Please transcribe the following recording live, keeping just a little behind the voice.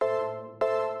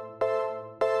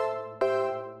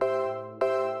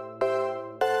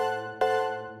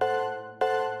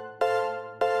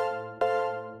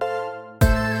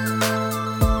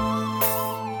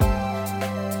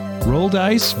Roll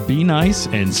dice, be nice,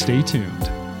 and stay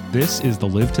tuned. This is the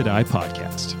Live to Die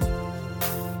podcast.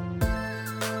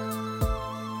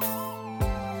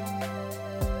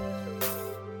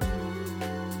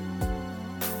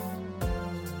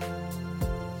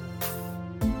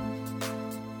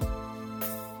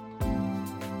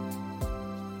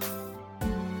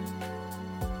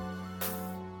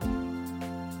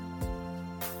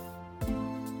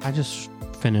 I just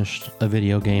finished a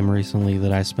video game recently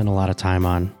that I spent a lot of time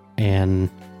on, and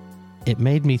it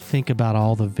made me think about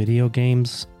all the video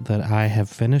games that I have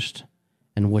finished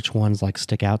and which ones like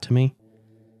stick out to me.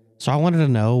 So I wanted to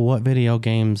know, what video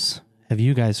games have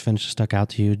you guys finished stuck out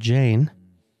to you? Jane,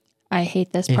 I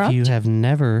hate this if prompt. you have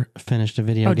never finished a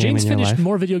video game Jane's in your finished life,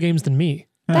 more video games than me.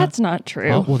 That's not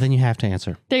true. well, then you have to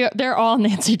answer. They're all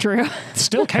Nancy Drew.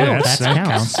 Still counts. That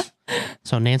counts.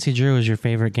 So Nancy Drew is your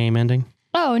favorite game ending?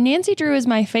 Oh, Nancy Drew is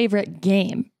my favorite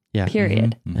game. Yeah.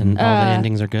 Period. Mm-hmm. And all the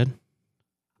endings are good?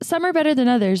 Some are better than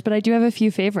others, but I do have a few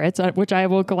favorites, which I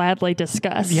will gladly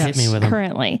discuss. Hit me with them.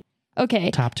 Currently.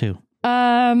 Okay. Top two.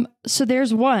 So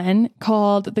there's one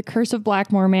called The Curse of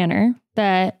Blackmore Manor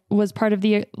that was part of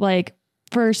the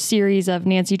first series of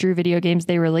Nancy Drew video games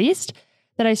they released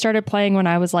that I started playing when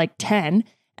I was 10.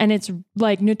 And it's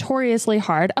notoriously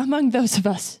hard among those of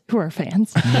us who are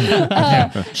fans.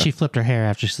 She flipped her hair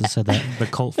after she said that. The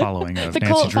cult following of The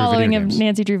Nancy cult Drew following video of games.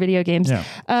 Nancy Drew video games.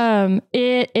 Yeah.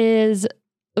 It is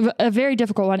a very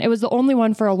difficult one. It was the only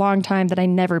one for a long time that I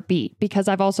never beat because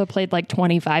I've also played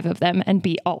 25 of them and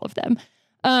beat all of them.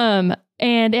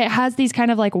 And it has these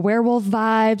kind of werewolf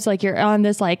vibes. You're on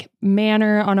this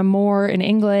manor on a moor in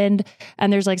England,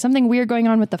 and there's something weird going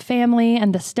on with the family,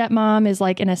 and the stepmom is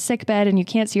in a sick bed and you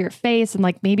can't see her face,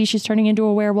 and maybe she's turning into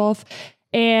a werewolf.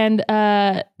 And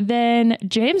then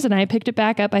James and I picked it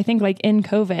back up, I think in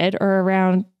COVID or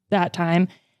around that time,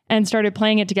 and started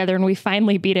playing it together. And we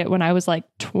finally beat it when I was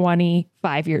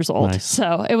 25 years old. Nice.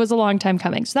 So it was a long time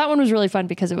coming. So that one was really fun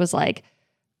because it was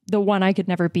the one I could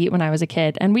never beat when I was a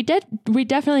kid. And we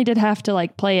definitely did have to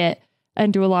play it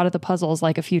and do a lot of the puzzles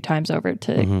a few times over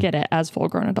to get it as full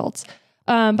grown adults.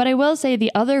 But I will say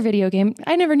the other video game,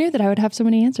 I never knew that I would have so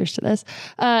many answers to this.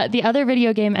 The other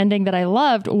video game ending that I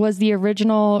loved was the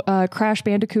original Crash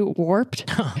Bandicoot Warped.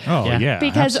 Oh, yeah,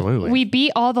 Because absolutely. we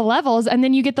beat all the levels and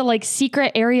then you get the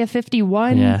secret Area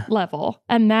 51 level.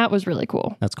 And that was really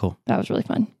cool. That's cool. That was really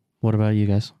fun. What about you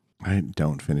guys? I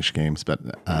don't finish games, but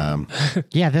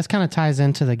Yeah, this kind of ties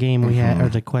into the game we had, or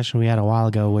the question we had a while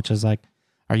ago, which is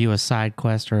are you a side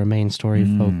quest or a main story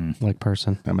folk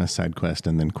person? I'm a side quest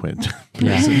and then quit.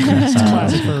 It's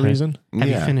classic for a reason. Have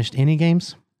you finished any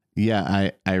games?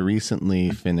 Yeah, I recently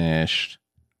finished.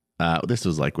 This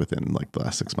was within the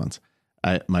last 6 months.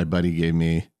 My buddy gave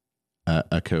me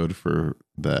a code for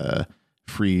the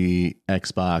free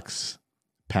Xbox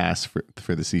pass for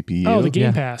the CPU. Oh, the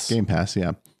Game Pass. Game Pass,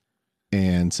 yeah.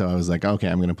 And so I was like, okay,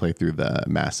 I'm going to play through the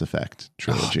Mass Effect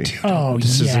trilogy.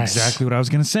 This is exactly what I was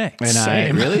going to say. And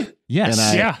Same. Really? Yes.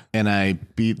 And I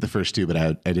beat the first two, but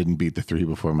I didn't beat the three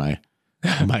before my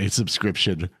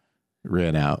subscription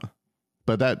ran out.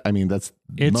 But that's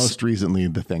most recently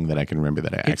the thing that I can remember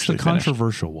that I It's actually the finished.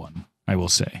 controversial one, I will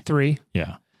say. 3.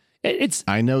 Yeah.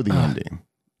 I know the ending.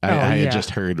 I had just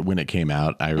heard when it came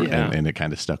out, and it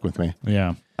kind of stuck with me.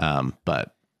 Yeah.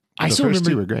 But I the still first remember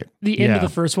two were great. The end of the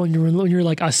first one,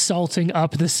 you're assaulting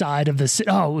up the side of the city.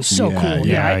 Oh, it was so cool.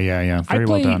 Yeah. Very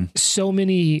well done. So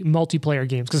many multiplayer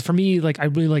games because for me, I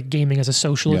really like gaming as a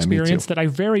social experience that I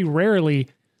very rarely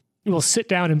will sit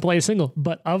down and play a single.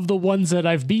 But of the ones that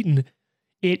I've beaten,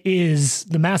 it is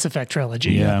the Mass Effect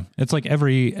trilogy. Yeah. It's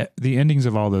the endings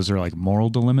of all those are moral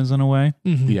dilemmas in a way.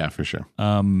 Mm-hmm. Yeah, for sure.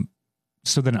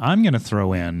 So then I'm going to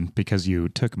throw in, because you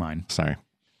took mine, Sorry.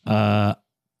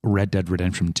 Red Dead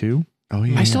Redemption 2. Oh,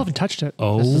 yeah. I still haven't touched it.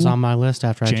 Oh, This is on my list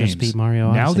after I just beat Mario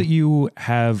Odyssey. Now that you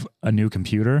have a new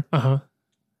computer, Uh-huh.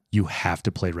 you have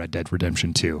to play Red Dead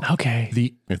Redemption 2.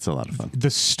 Okay. It's a lot of fun. The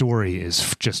story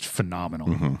is just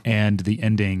phenomenal, and the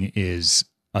ending is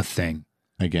a thing.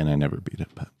 Again, I never beat it,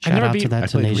 but Shout out to I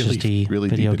that played Tenacious D really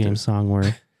video deep into game it. song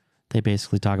where they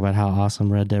basically talk about how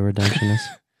awesome Red Dead Redemption is.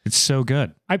 It's so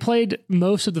good. I played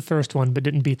most of the first one, but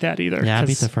didn't beat that either. Yeah, I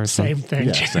beat 'cause the first one. Same thing.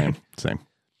 yeah, same.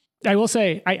 I will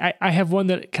say, I have one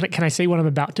that, can I say what I'm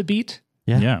about to beat?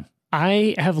 Yeah.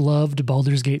 I have loved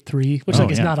Baldur's Gate 3, which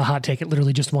is not a hot take. It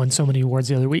literally just won so many awards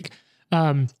the other week.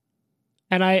 And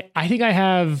I think I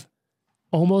have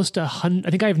almost 100,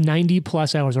 I think I have 90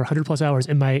 plus hours or 100 plus hours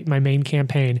in my main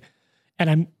campaign. And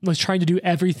I was trying to do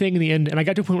everything in the end. And I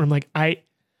got to a point where I'm like, I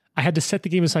had to set the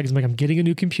game aside because I'm getting a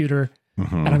new computer.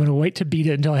 And I'm going to wait to beat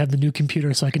it until I have the new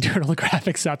computer so I can turn all the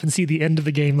graphics up and see the end of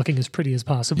the game looking as pretty as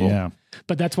possible. Yeah.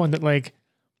 But that's one that like,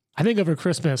 I think over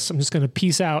Christmas, I'm just going to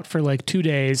peace out for like 2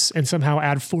 days and somehow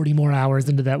add 40 more hours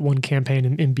into that one campaign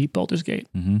and beat Baldur's Gate.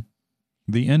 Mm-hmm.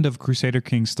 The end of Crusader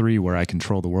Kings 3, where I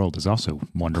control the world, is also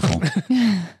wonderful.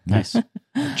 Nice.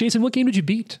 Jason, what game did you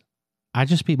beat? I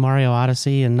just beat Mario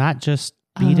Odyssey and not just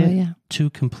beat it to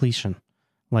completion.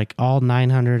 Like all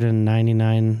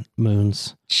 999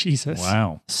 moons. Jesus.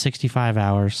 Wow. 65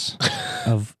 hours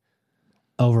of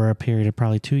over a period of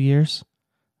probably 2 years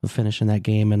of finishing that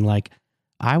game. And like,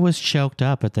 I was choked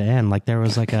up at the end. Like there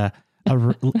was like and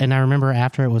I remember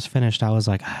after it was finished, I was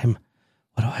like,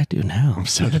 what do I do now? I'm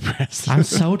so depressed. I'm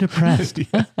so depressed.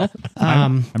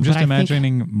 I'm just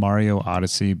imagining Mario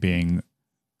Odyssey being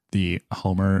the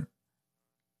Homer,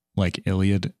 like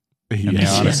Iliad in the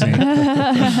Odyssey.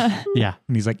 Yeah.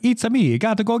 And he's like, it's me, you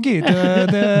got to go get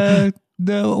the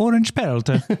orange pelt.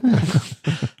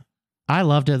 I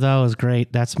loved it though. It was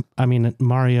great.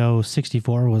 Mario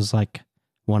 64 was like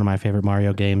one of my favorite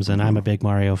Mario games, and I'm a big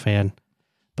Mario fan.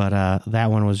 But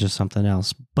that one was just something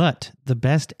else. But the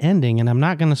best ending, and I'm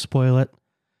not going to spoil it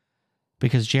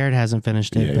because Jared hasn't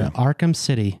finished it, but Arkham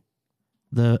City.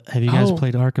 Have you guys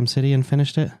played Arkham City and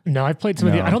finished it? No, I've played some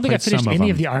of the... I don't think I've finished any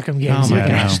of the Arkham games. Oh my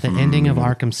gosh. The ending of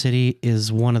Arkham City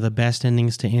is one of the best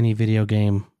endings to any video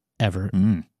game ever.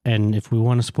 And if we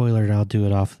want to spoiler it, I'll do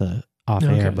it off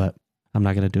air, but I'm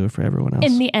not going to do it for everyone else.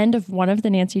 In the end of one of the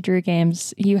Nancy Drew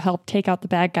games, you help take out the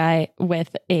bad guy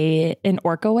with an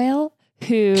orca whale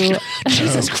who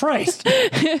Jesus Christ,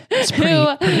 who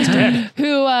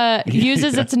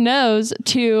uses its nose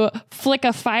to flick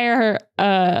a fire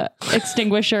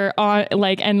extinguisher on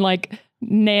and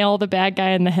nail the bad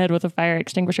guy in the head with a fire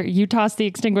extinguisher. You toss the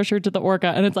extinguisher to the orca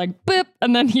and it's like boop,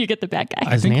 and then you get the bad guy.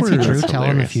 I think Nancy Drew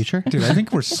telling the future? Dude, I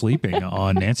think we're sleeping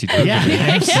on Nancy Drew.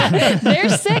 Yeah, they're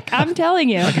sick. I'm telling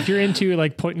you. Like if you're into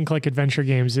like point and click adventure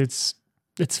games, it's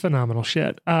phenomenal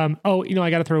shit. I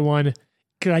got to throw one.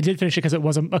 Because I did finish it because it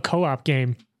was a co-op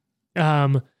game.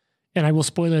 And I will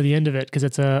spoiler the end of it because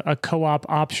it's a co-op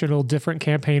optional different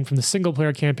campaign from the single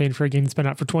player campaign for a game that's been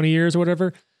out for 20 years or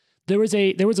whatever. There was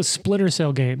a Splinter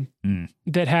Cell game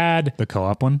that had... The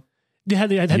co-op one? They had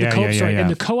the co-op story. And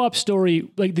the co-op story,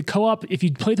 like the co-op, if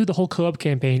you play through the whole co-op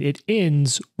campaign, it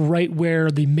ends right where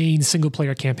the main single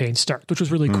player campaign starts, which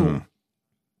was really cool.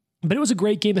 But it was a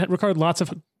great game that required lots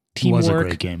of teamwork. It was a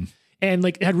great game. And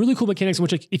like it had really cool mechanics in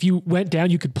which like if you went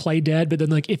down, you could play dead, but then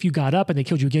like if you got up and they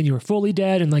killed you again, you were fully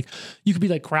dead. And like you could be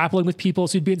like grappling with people.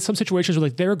 So you'd be in some situations where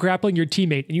like they're grappling your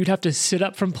teammate and you'd have to sit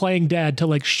up from playing dead to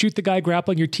like shoot the guy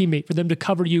grappling your teammate for them to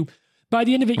cover you. By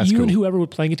the end of it, and whoever were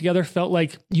playing it together felt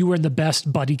like you were in the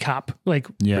best buddy cop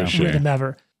rhythm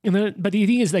ever. And then, but the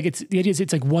thing is like the idea is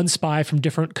it's like one spy from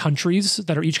different countries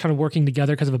that are each kind of working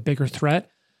together because of a bigger threat.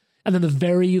 And then the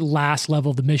very last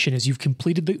level of the mission is you've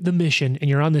completed the mission and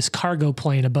you're on this cargo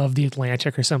plane above the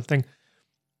Atlantic or something.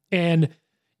 And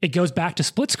it goes back to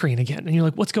split screen again. And you're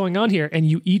like, what's going on here? And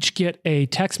you each get a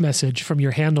text message from your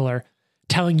handler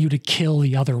telling you to kill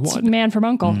the other one. It's Man from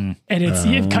Uncle. And it's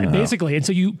basically. And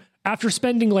so you, after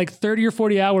spending like 30 or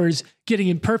 40 hours getting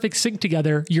in perfect sync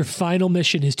together, your final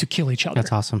mission is to kill each other.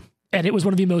 That's awesome. And it was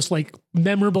one of the most like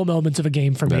memorable moments of a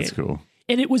game for me. That's cool.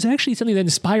 And it was actually something that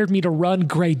inspired me to run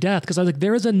Grey Death because I was like,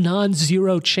 there is a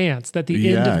non-zero chance that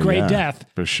the end of Grey Death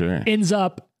for sure ends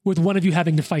up with one of you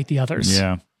having to fight the others.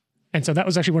 Yeah. And so that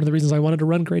was actually one of the reasons I wanted to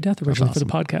run Grey Death originally for the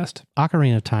podcast.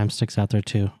 Ocarina of Time sticks out there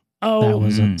too. Oh, that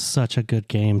was such a good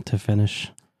game to finish.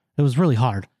 It was really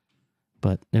hard,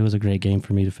 but it was a great game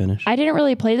for me to finish. I didn't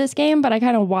really play this game, but I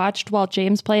kind of watched while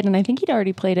James played, and I think he'd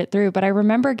already played it through. But I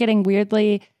remember getting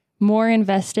weirdly more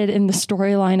invested in the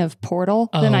storyline of Portal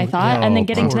than I thought, and then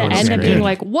getting to the end and being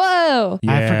like, "Whoa!"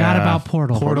 Yeah. I forgot about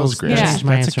Portal. Portal's great. Yeah.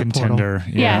 That's a contender.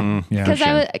 Yeah,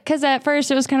 because at first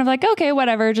it was kind of like, okay,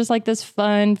 whatever, just like this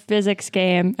fun physics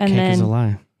game, and Cake then is a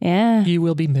lie. Yeah, you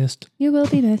will be missed. You will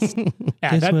be missed.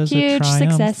 This was huge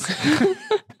success.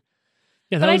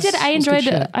 But I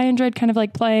enjoyed kind of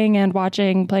like playing and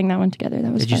watching that one together.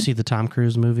 That was. Did you see the Tom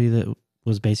Cruise movie that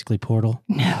was basically Portal?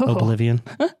 No. Oblivion.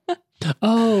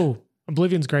 Oh,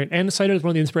 Oblivion's great. And cited as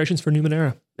one of the inspirations for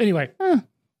Numenera. Anyway.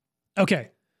 Okay.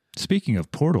 Speaking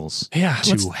of portals, to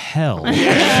hell.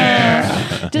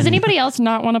 Does anybody else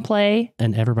not want to play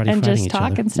and everybody and just each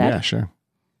talk other? instead? Yeah, sure.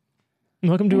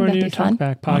 Welcome to our new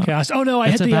Talkback podcast. Oh no, I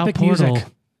hit the epic Portal.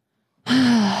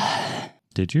 music.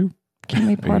 Did you? Can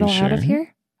we portal out of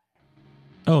here?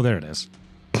 Oh, there it is.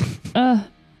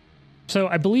 So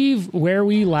I believe where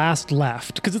we last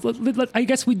left, because I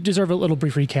guess we deserve a little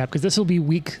brief recap, because this will be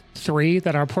week 3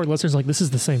 that our poor listeners are like, this is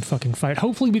the same fucking fight.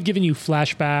 Hopefully we've given you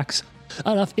flashbacks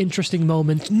enough interesting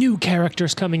moments, new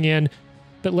characters coming in.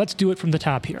 But let's do it from the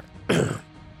top here.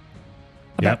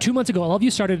 About 2 months ago, all of you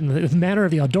started in the manner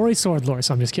of the Eldori Sword Lord,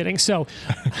 so I'm just kidding. So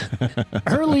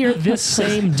earlier this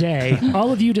same day,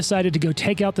 all of you decided to go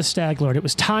take out the Stag Lord. It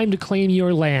was time to claim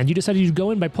your land. You decided to go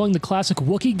in by pulling the classic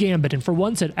Wookiee Gambit, and for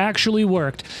once it actually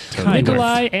worked.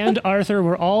 Nikolai and Arthur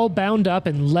were all bound up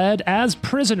and led as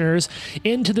prisoners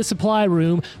into the supply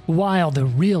room while the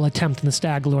real attempt on the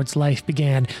Stag Lord's life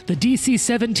began. The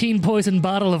DC-17 poison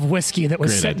bottle of whiskey that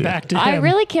was sent back to him. I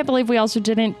really can't believe we also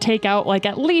didn't take out like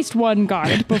at least one guard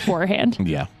beforehand.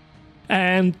 Yeah.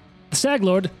 And the Stag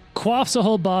Lord quaffs a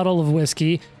whole bottle of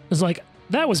whiskey. Was like,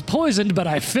 that was poisoned, but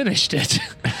I finished it.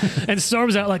 And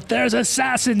storms out like, there's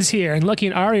assassins here. And Lucky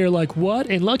and Ari are like, what?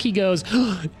 And Lucky goes,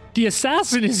 the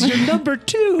assassin is your number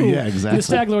 2. Yeah, exactly. And the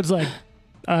Stag Lord's like,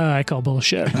 I call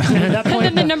bullshit. And at that point,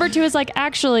 And then the number 2 is like,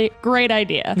 actually, great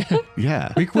idea.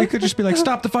 Yeah. We could just be like,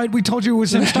 stop the fight. We told you it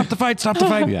was him. Stop the fight. Stop the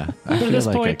fight. Yeah. I at feel this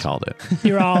like I point- called it.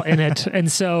 you're all in it.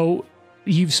 And so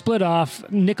you've split off.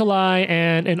 Nikolai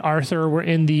and Arthur were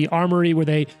in the armory where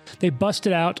they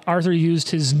busted out. Arthur used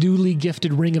his newly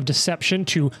gifted ring of deception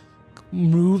to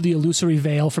remove the illusory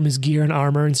veil from his gear and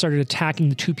armor and started attacking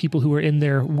the 2 people who were in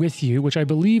there with you, which I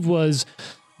believe was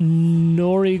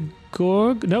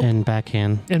Norigorg? Nope. And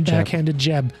backhand. And Jeb. backhanded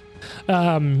Jeb.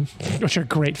 Which are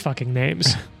great fucking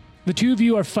names. The 2 of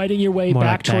you are fighting your way More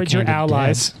back like towards your backhanded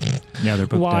allies. Yeah, they're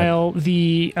both While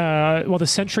the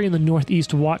sentry in the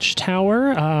northeast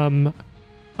watchtower,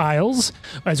 Isles,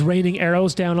 is raining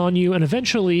arrows down on you, and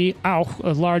eventually, a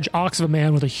large ox of a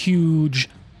man with a huge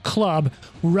club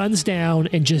runs down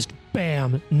and just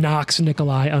bam, knocks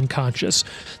Nikolai unconscious.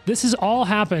 This has all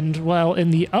happened while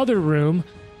in the other room,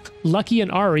 Lucky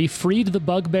and Ari freed the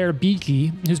bugbear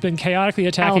Beaky, who's been chaotically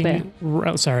attacking.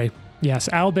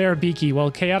 Owlbear Beaky,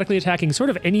 while chaotically attacking sort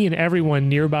of any and everyone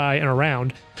nearby and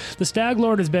around. The Stag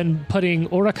Lord has been putting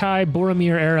Orokai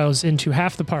Boromir arrows into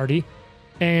half the party.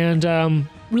 And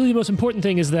really the most important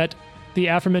thing is that the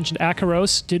aforementioned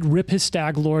Akaros did rip his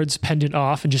Stag Lord's pendant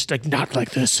off and just like, not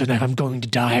like this, and I'm going to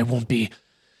die, I won't be.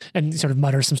 And sort of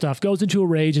mutters some stuff, goes into a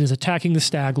rage and is attacking the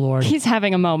Stag Lord. He's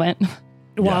having a moment.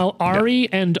 While Ari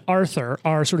and Arthur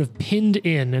are sort of pinned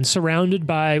in and surrounded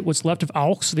by what's left of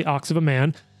Aux, the ox of a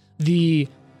man, the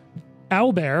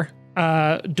Owlbear,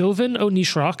 Dovin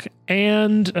O'Nishrok,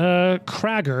 and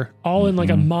Krager, all in like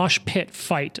a mosh pit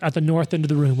fight at the north end of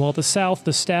the room. While at the south,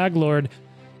 the Stag Lord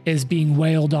is being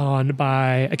wailed on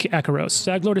by Akaros.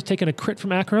 Stag Lord has taken a crit from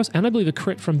Akaros, and I believe a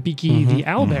crit from Beaky the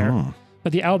Owlbear.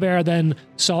 But the Owlbear then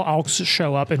saw Aux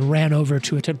show up and ran over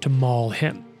to attempt to maul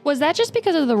him. Was that just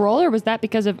because of the roll, or was that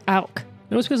because of Auk?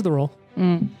 It was because of the roll.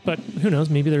 But who knows?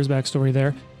 Maybe there's backstory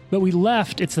there. But we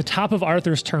left. It's the top of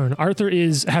Arthur's turn. Arthur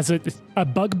has a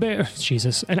bugbear, an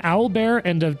owlbear,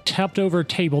 and a tapped over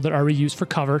table that Ari used for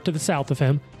cover to the south of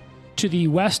him. To the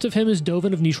west of him is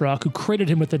Dovin of Nishrok, who critted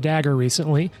him with the dagger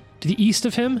recently. To the east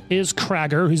of him is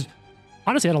Krager, who's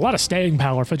honestly had a lot of staying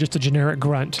power for just a generic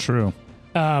grunt. True.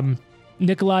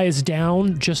 Nikolai is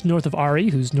down just north of Ari,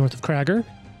 who's north of Krager.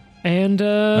 And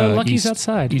Lucky's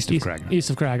outside. East of Krager. East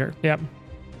of Krager, yep.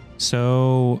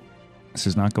 So this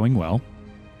is not going well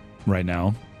right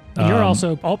now. You're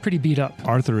also all pretty beat up.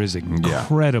 Arthur is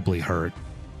incredibly hurt.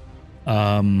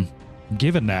 Given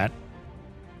that,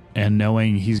 and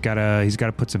knowing he's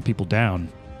gotta put some people down,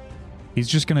 he's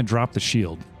just gonna drop the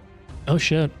shield. Oh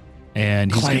shit!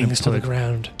 And he's gonna Clangs to the put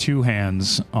ground. 2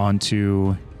 hands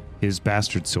onto his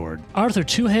bastard sword. Arthur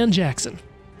Two-Hand Jackson.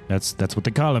 That's what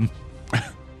they call him.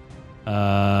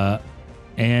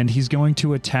 And he's going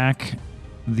to attack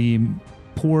the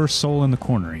poor soul in the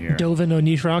corner here. Dovin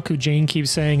O'Nishrok, who Jane keeps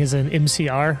saying is an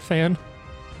MCR fan.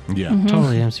 Yeah.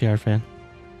 Totally MCR fan.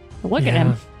 Look at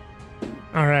him.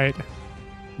 All right.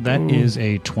 That is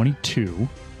a 22.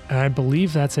 I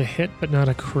believe that's a hit, but not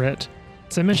a crit.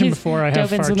 As I mentioned before, I have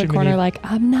Dovin's far in the too corner many. like,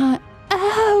 I'm not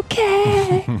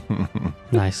okay.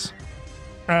 Nice.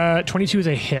 22 is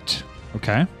a hit.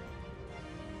 Okay.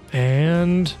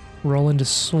 And rolling to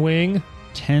swing.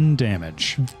 10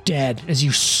 damage. Dead as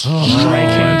you strike him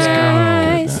Guys.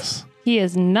 down. Goodness. He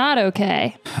is not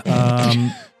okay.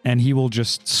 And he will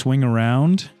just swing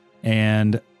around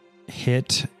and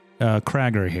hit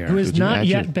Krager here. Who has Did you not add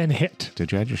yet your- been hit.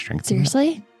 Did you add your strength?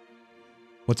 Seriously?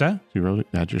 What's that? You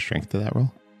add your strength to that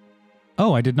roll?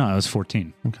 Oh, I did not. It was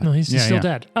 14. Okay. No, he's Yeah, still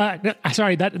yeah. dead. No,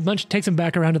 sorry, that bunch takes him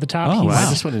back around to the top. Oh, He's- Well, wow. I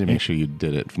just wanted to make sure you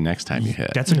did it next time you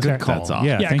hit. That's a good Okay. call. That's awesome.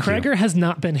 Yeah, Yeah, thank you. Krager has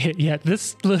not been hit yet.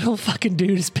 This little fucking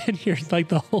dude has been here like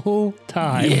the whole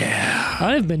time. Yeah.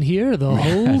 I've been here the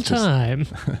whole Just- time.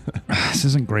 This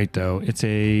isn't great, though. It's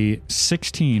a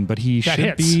 16, but he That should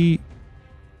hits. be...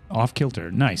 Off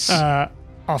kilter. Nice.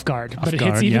 Off guard. But it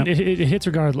guard, hits it hits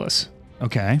regardless.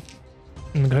 Okay.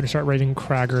 I'm going to go ahead and start writing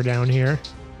Krager down here.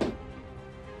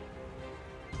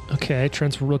 Okay,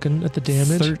 Trent's looking at the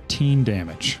damage. 13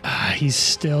 damage. He's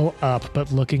still up, but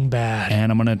looking bad.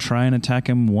 And I'm going to try and attack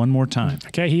him one more time.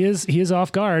 Okay, he is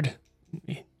off guard.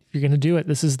 If you're going to do it,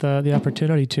 this is the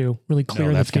opportunity to really clear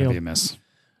the that's going field. to be a miss.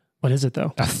 What is it,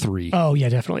 though? A 3. Oh, yeah,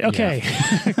 definitely. Okay.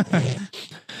 Yeah.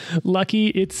 Lucky,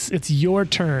 it's your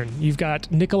turn. You've got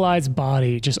Nikolai's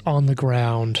body just on the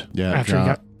ground after he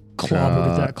got clobbered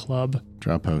with that club.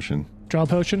 Draw a potion. Draw a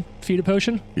potion? Feed a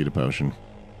potion? Feed a potion.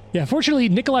 Yeah, fortunately,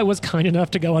 Nikolai was kind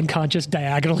enough to go unconscious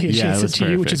diagonally adjacent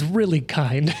to you, which is really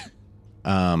kind.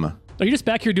 Are you just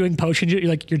back here doing potions?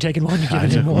 You're taking one, you're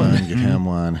giving him one. Give him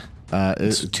one.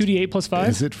 It's 2d8 plus 5?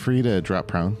 Is it free to drop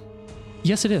prone?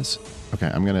 Yes, it is. Okay,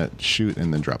 I'm going to shoot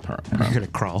and then drop prone. I'm going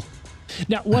to crawl.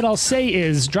 Now, what I'll say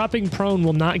is dropping prone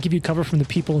will not give you cover from the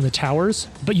people in the towers,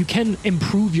 but you can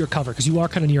improve your cover because you are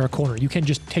kind of near a corner. You can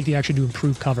just take the action to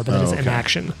improve cover, but that is an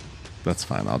action. That's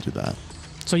fine. I'll do that.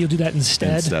 So you'll do that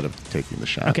instead? Instead of taking the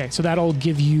shot. Okay, so that'll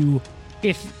give you,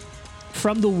 if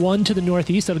from the one to the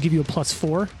northeast, that'll give you a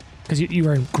 +4 because you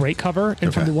are in great cover,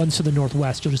 and from the ones to the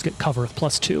northwest, you'll just get cover of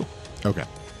 +2. Okay.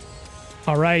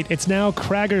 All right, it's now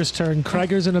Krager's turn.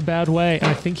 Krager's in a bad way,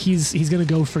 and I think he's going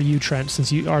to go for you, Trent,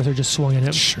 since Arthur just swung at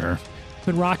him. Sure.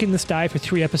 Been rocking this die for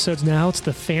 3 episodes now. It's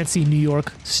the fancy New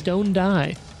York stone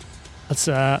die.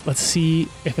 Let's see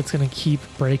if it's going to keep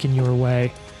breaking your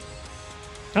way.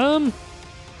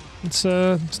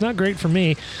 It's not great for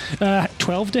me.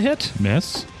 12 to hit.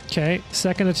 Miss. Okay,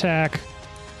 second attack.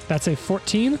 That's a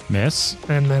 14. Miss.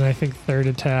 And then I think third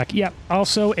attack. Yep,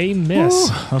 also a miss.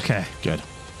 Ooh, okay, good.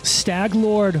 Stag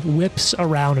Lord whips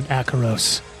around at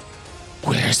Akaros.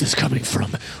 Where's this coming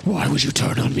from? Why would you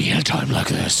turn on me at a time like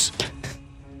this?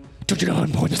 Don't you know how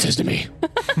important this is to me?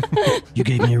 You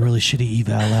gave me a really shitty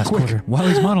eval last quarter. While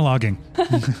he's monologuing.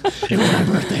 It was my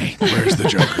birthday. Where's the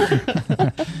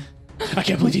Joker? I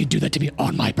can't believe you do that to me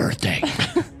on my birthday.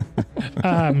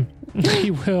 He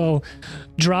will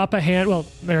drop a hand. Well,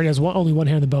 there he has only one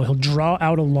hand in the bow. He'll draw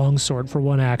out a longsword for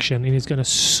one action, and he's going to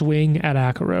swing at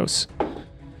Akaros.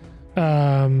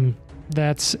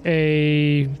 That's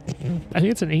I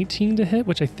think it's an 18 to hit,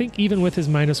 which I think even with his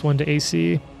 -1 to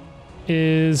AC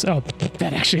is,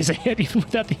 that actually is a hit even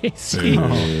without the AC.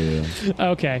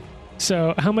 Oh. Okay.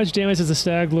 So how much damage is the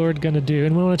Stag Lord going to do?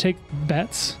 Anyone want to take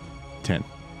bets? 10.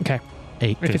 Okay.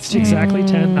 8. If it's exactly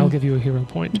 10, I'll give you a hero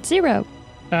point. 0.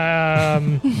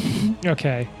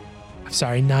 Okay. I'm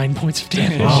sorry, 9 points of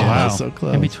damage. Oh, wow. So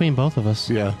close. In between both of us.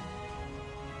 Yeah.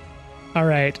 All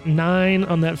right, 9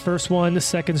 on that first one. The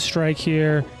second strike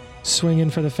here, swinging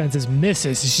for the fences,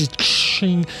 misses. It's just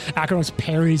Akaros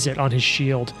parries it on his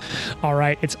shield. All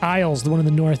right, it's Isles, the one in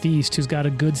the northeast, who's got a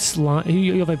good slot.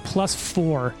 You have a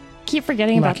 +4. Keep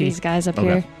forgetting about Lucky. these guys up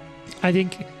here. I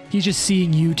think he's just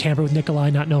seeing you tamper with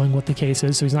Nikolai, not knowing what the case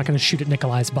is, so he's not going to shoot at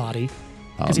Nikolai's body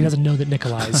because he doesn't know that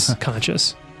Nikolai's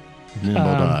conscious. Nimble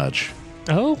dodge.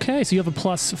 Okay, so you have a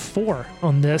 +4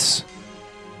 on this.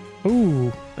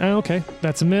 Ooh, okay.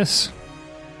 That's a miss.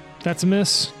 That's a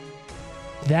miss.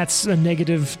 That's a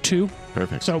 -2.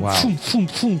 Perfect. So, Wow. boom, boom,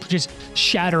 boom, just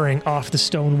shattering off the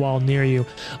stone wall near you.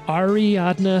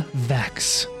 Ariadna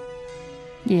Vex.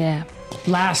 Yeah.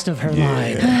 Last of her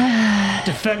line.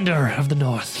 Defender of the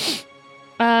North.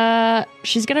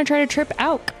 She's gonna try to trip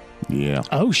Auk. Yeah.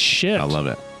 Oh, shit. I love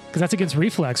it. Because that's against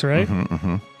reflex, right?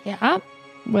 Yeah.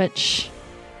 Which,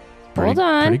 Pretty- hold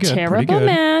on, pretty good, terrible pretty good.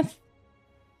 math.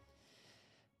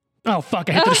 Oh, fuck.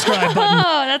 I hit the describe button.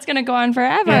 Oh, that's gonna go on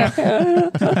forever.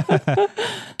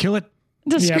 Kill it.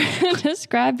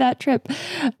 Describe that trip.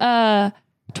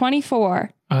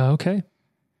 24 Okay.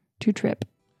 to trip.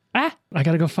 I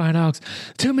gotta go find Alex.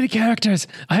 Too many characters.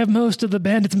 I have most of the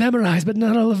bandits memorized, but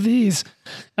not all of these.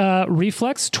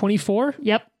 Reflex, 24.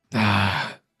 Yep.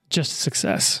 Just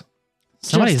success.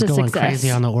 Somebody's Just a going success.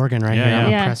 crazy on the organ right Yeah, here. I'm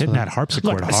yeah. impressed Hitting with that it.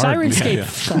 harpsichord Look, hard. Sirenscape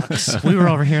fucks. We were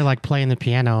over here like playing the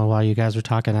piano while you guys were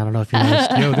talking. I don't know if you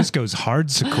noticed. Yo, this goes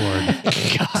harpsichord.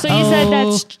 So you said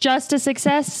that's just a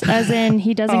success, as in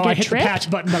he doesn't I get hit the tripped? patch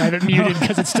button, but I have it muted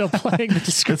because it's still playing the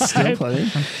describe. It's still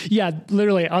playing. Yeah,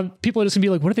 literally. People are just gonna be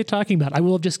like, "What are they talking about?" I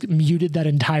will have just muted that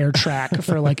entire track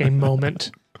for like a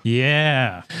moment.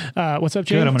 Yeah. What's up,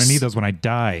 James? Good. I'm going to need those when I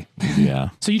die. Yeah.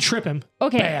 So you trip him.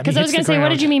 Okay, Bam, because he I was hits going the to say, what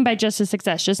ground. did you mean by just a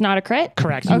success? Just not a crit?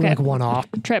 Correct. You Okay. like one off.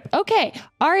 Trip. Okay.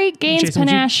 Ari gains Jason, would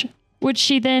you- panache, which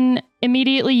she then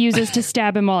immediately uses to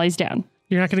stab him while he's down.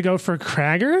 You're not gonna go for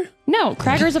Krager? No,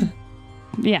 Krager's a...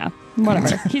 Yeah,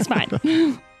 whatever. He's fine.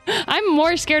 I'm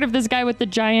more scared of this guy with the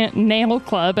giant nail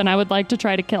club, and I would like to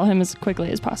try to kill him as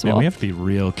quickly as possible. Yeah, we have to be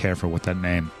real careful with that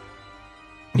name.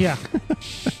 Yeah.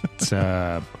 It's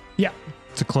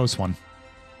it's a close one.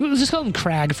 Let's just call him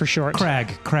Crag for short.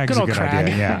 Crag's Good a old good Crag.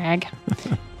 idea. Yeah.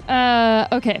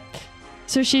 Crag. Okay.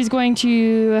 So she's going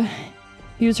to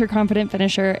use her confident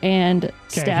finisher and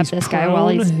stab this guy while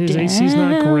he's His down. AC's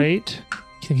not great.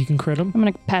 You think you can crit him? I'm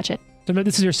going to patch it. So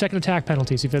this is your second attack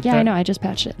penalty. So Yeah, I know. I just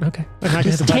patched it. Okay. I'm not gonna hit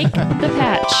Just the take button. the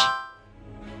patch.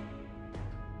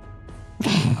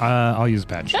 I'll use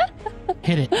patch.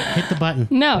 Hit it. Hit the button.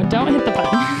 No, don't hit the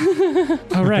button.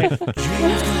 All right.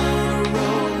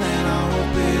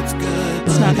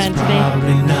 It's not meant to be.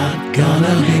 Probably not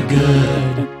gonna be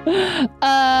good.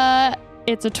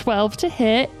 It's a 12 to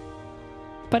hit,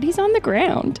 but he's on the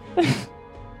ground.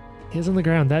 He's on the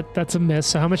ground. That's a miss.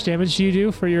 So how much damage do you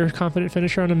do for your confident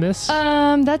finisher on a miss?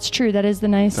 That's true. That is the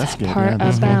nice That's good. part Yeah,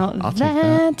 that's about good. I'll take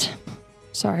that.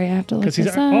 Sorry, I have to look Because this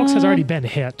Ox has up. already been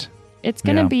hit. It's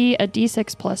going to Yeah. be a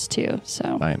d6 plus 2,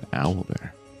 so. By an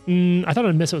owlbear. I thought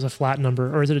on a miss it was a flat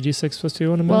number, or is it a d6 plus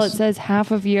 2 on a miss? Well, it says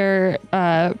half of your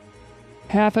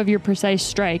precise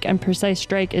strike, and precise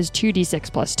strike is 2d6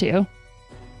 plus 2.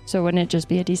 So wouldn't it just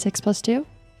be a d6 plus 2?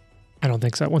 I don't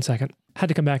think so. 1 second. Had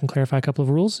to come back and clarify a couple of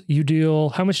rules. You deal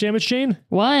how much damage, Jane?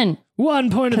 1. 1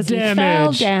 point of Because he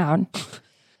fell damage. down.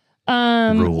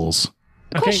 Rules.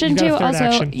 Okay, Question you got a too, third also,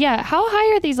 action. yeah, how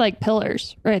high are these like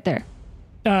pillars right there?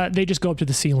 They just go up to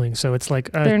the ceiling, so it's like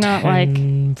a They're not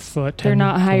 10 foot. 10, They're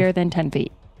not 12. higher than 10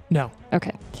 feet. No,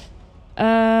 Okay.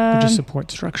 they're just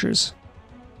support structures.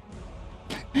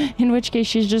 In which case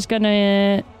she's just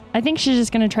gonna, I think she's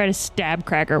just gonna try to stab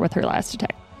Cracker with her last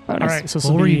attack bonus. All right, so this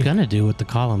What will were be. you gonna do with the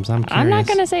columns? I'm curious. I'm not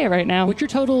gonna say it right now. What's your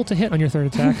total to hit on your third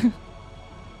attack?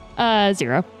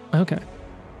 0. Okay.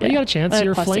 But you got a chance.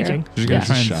 You're plus flanking. 0. She's gonna Yeah.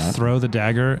 try and Shot. throw the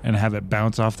dagger and have it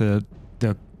bounce off the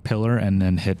pillar and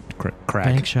then hit crack.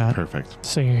 Bank shot. Perfect.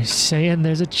 So you're saying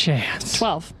there's a chance.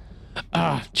 12.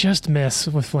 Just miss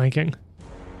with flanking.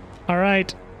 All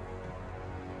right.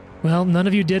 Well, none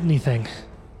of you did anything.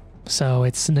 So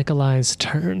it's Nikolai's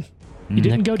turn. You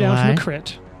didn't go down from a Nikolai?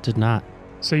 crit. Did not.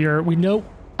 So we know.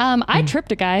 I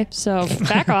tripped a guy, so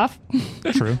back off.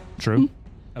 True.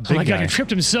 A Oh big my god, guy. you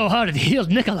tripped him so hard it healed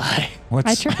Nikolai.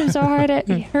 I tripped him so hard it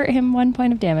hurt him 1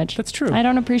 point of damage. That's true. I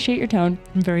don't appreciate your tone.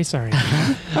 I'm very sorry.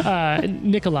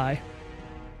 Nikolai,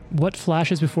 what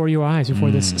flashes before your eyes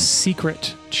before this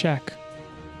secret check?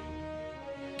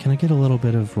 Can I get a little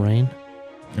bit of rain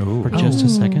Ooh. for just a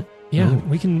second? Yeah, Ooh.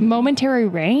 we can. Momentary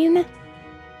rain?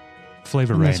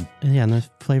 Flavor In this- rain. yeah, and the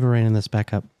flavor rain in this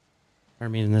backup. Or I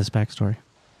mean, in this backstory.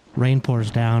 Rain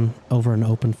pours down over an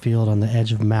open field on the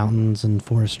edge of mountains and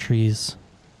forest trees.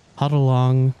 Huddled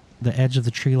along the edge of the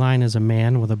tree line is a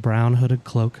man with a brown hooded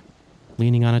cloak,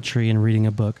 leaning on a tree and reading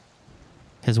a book.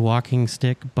 His walking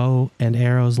stick, bow, and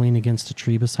arrows lean against a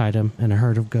tree beside him, and a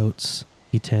herd of goats.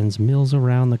 He tends mills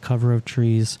around the cover of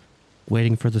trees,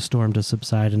 waiting for the storm to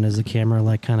subside. And as the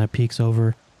camera kind of peeks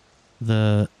over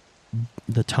the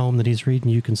tome that he's reading,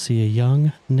 you can see a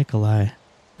young Nikolai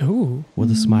Ooh, with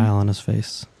a smile on his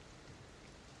face.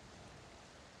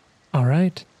 all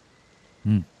right.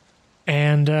 Hmm.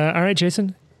 And all right,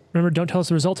 Jason. Remember, don't tell us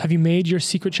the results. Have you made your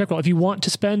secret check roll? If you want to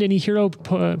spend any hero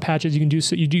patches, you can do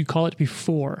so. You do call it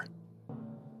before.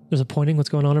 There's a pointing. What's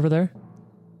going on over there?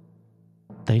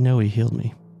 They know he healed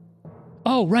me.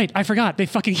 Oh, right. I forgot. They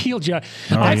fucking healed you. Oh,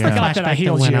 I yeah. forgot that I Flashback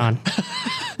healed went you. on.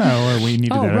 Oh, or we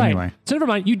needed Oh, that right. anyway. So never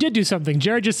mind. You did do something.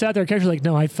 Jared just sat there. Character's like,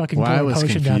 no, I fucking Well, I poured a was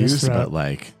potion down his confused, throat. but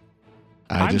like,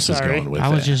 I'm I just sorry. was going with I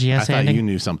was it. just I thought yes-anding. you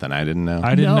knew something I didn't know.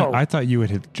 I didn't No. know. I thought you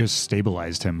had just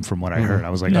stabilized him from what I Mhm. heard. I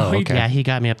was like, No, oh, he- okay. Yeah, he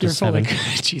got me up to You're full 7. like,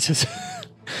 Jesus.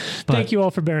 But Thank you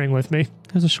all for bearing with me.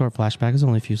 It was a short flashback. It was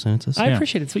only a few sentences. I Yeah.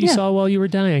 appreciate it. It's what you Yeah. saw while you were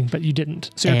dying, but you didn't.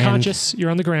 So you're And- conscious.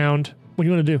 You're on the ground. What do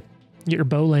you want to do? Get your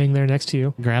bow laying there next to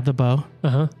you. Grab the bow,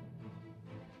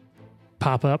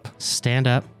 Pop up. stand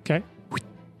up, Okay.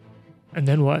 And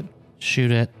then what?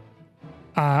 shoot it.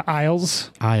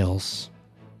 Aisles. Aisles.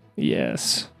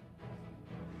 Yes.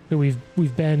 Who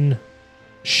we've been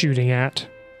shooting at.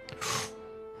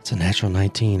 It's a natural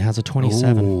 19. How's a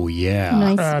 27? Oh, yeah.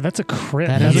 Nice. That's a crit.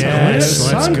 That That's is a Yes,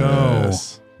 crit. let's go.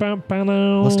 Yes.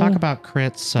 Let's talk about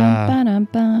crits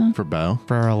Ba-ba-da-ba. For bow.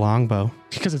 for a longbow.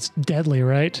 Because it's deadly,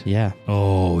 right? Yeah.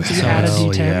 Oh, So you add a hell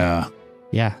D10? yeah.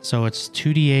 Yeah. So it's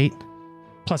 2d8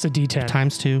 Plus a D10.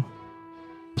 times 2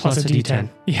 Plus a D10.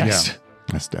 Yes.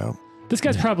 That's dope. This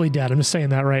guy's probably dead. I'm just saying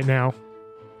that right now.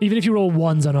 Even if you roll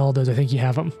ones on all those, I think you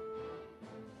have them.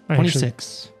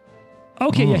 26.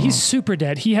 Okay, yeah, he's super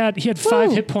dead. He had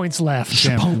 5 hit points left.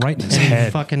 Damn, right in his And he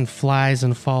head. fucking flies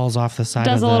and falls off the side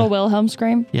Does of a little Wilhelm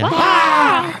scream. Yeah.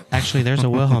 Ah! Actually, there's a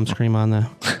Wilhelm scream on the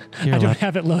here I don't left.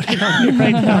 have it loaded on me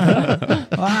right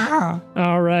now.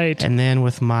 All right. And then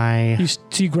with my...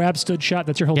 You grab, stood, shot.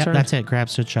 That's your whole Yep, turn. that's it. Grab,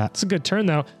 stood, shot. It's a good turn,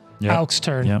 though. Yep. Alk's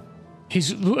turn. Yep.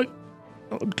 He's...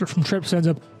 Trip stands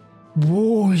up.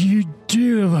 What are you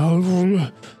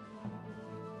doing?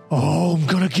 Oh, I'm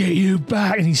going to get you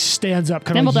back. And he stands up,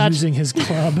 kind Nimble of dodge. using his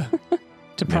club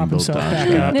to prop Nimble himself dodge.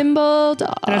 back up. Nimble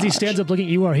dodge. And as he stands up looking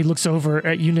at you, he looks over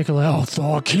at you, Nikolai. Oh,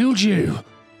 Thor killed you.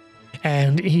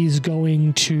 And he's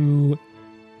going to...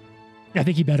 I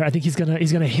think he's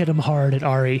gonna hit him hard at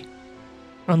Ari,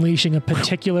 unleashing a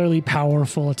particularly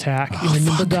powerful attack in the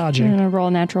nimble I'm dodging. gonna roll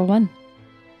a natural 1.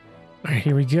 All right,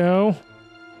 here we go.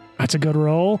 That's a good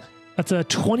roll. That's a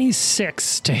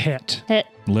 26 to hit. Hit.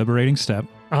 Liberating step.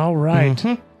 All right.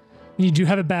 Mhm. You do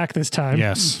have it back this time.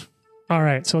 Yes. All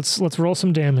right, so let's roll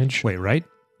some damage. Wait, right?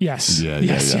 Yes. Yeah,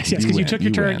 yes. yeah. Because you went, took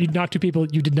your turn, went. you knocked 2 people,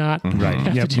 you did not. Right. Have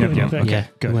to Yep. do Yep. Yep. anything. Okay. Yeah,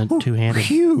 Good. you went two-handed.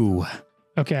 Phew.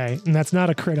 Okay, and that's not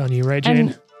a crit on you, right, Jane?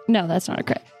 And no, that's not a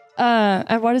crit.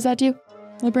 And what does that do?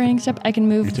 Liberating step. I can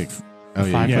move. You take. Oh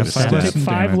yeah, 5 you foot got a step. step. Take 5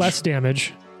 damage. less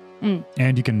damage.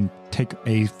 And you can take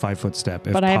a 5-foot step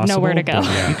if But I have possible, nowhere to go. but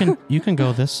yeah. You can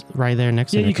go this right there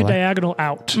next Yeah, to you could Nikolai. diagonal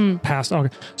out past.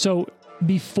 Okay. So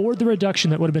before the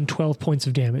reduction, that would have been 12 points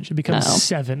of damage. It becomes Uh-oh.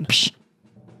 7.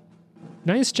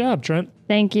 Nice job, Trent.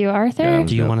 Thank you, Arthur. Yeah,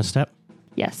 Do you Yep. want to step?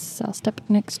 Yes, I'll step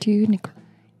next to Nikolai.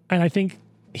 And I think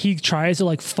he tries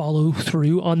to follow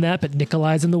through on that, but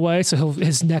Nikolai's in the way. So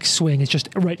his next swing is just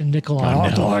right in Nikolai.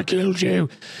 Oh, no. Oh, I killed you.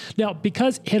 Now,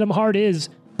 because hit him hard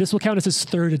this will count as his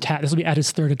 3rd attack. This will be at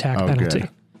his 3rd attack Oh, penalty. good.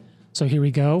 So here we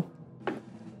go.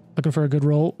 Looking for a good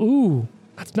roll. Ooh,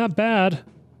 that's not bad.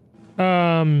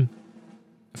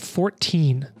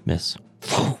 14. Miss.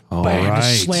 All Bang, right.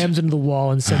 just slams into the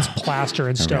wall and sends plaster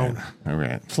and stone All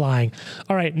right. flying.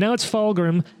 All right, now it's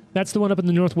Fulgrim. That's the one up in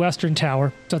the northwestern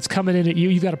tower. So it's coming in at you.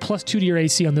 You've got a +2 to your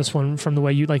AC on this one from the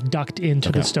way you ducked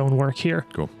into the stonework here.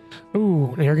 Cool.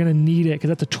 Ooh, you're going to need it because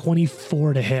that's a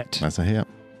 24 to hit. That's a hit.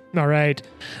 All right.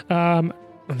 I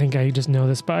think I just know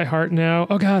this by heart now.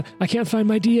 Oh, God, I can't find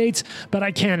my D8s, but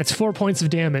I can. It's 4 points of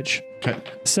damage. Okay.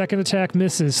 Second attack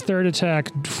misses. Third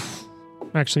attack,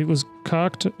 actually, it was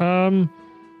cocked.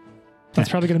 That's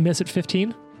probably going to miss at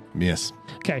 15. Yes.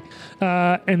 Okay.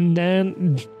 And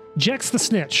then Jex the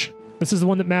Snitch. This is the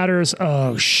one that matters.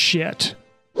 Oh, shit.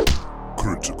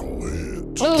 Critical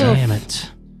hit. Ooh. Damn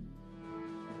it.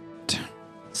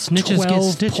 Snitches get 12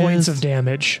 stitches. points of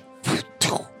damage.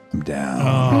 I'm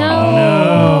down.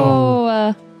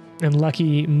 No. And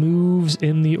Lucky moves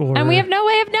in the order. And we have no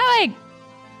way of knowing.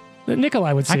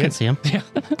 Nikolai would see I can it. see him.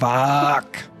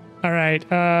 Fuck. All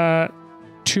right.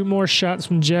 2 more shots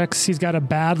from Jex. He's got a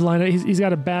bad line. He's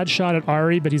got a bad shot at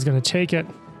Ari, but he's going to take it.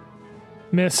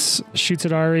 Miss. Shoots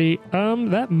at Ari.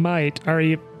 That might.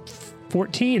 Ari,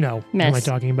 14? No. What am I Miss.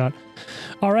 talking about?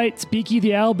 All right. Speaky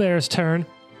the Owlbear's turn.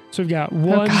 So we've got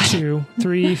 1, God. 2,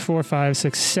 3, 4, 5,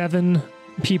 6, 7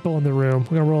 people in the room.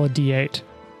 We're going to roll a D8.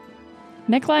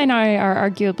 Nikolai and I are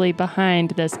arguably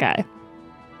behind this guy.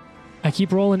 I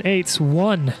keep rolling 8s.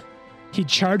 1. He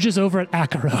charges over at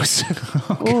Akaros.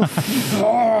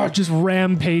 Oof. Just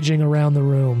rampaging around the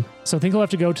room. So I think he'll have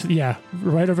to go to,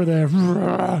 right over there.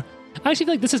 I actually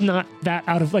feel like this is not that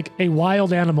out of a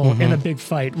wild animal in a big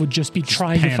fight would just be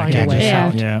trying to find a Panicking. way Yeah.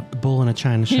 out. Yeah. Bull in a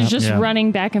china shop. He's just Yeah.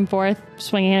 running back and forth,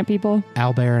 swinging at people.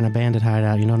 Owlbear in a bandit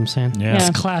hideout. You know what I'm saying? Yeah. Yeah.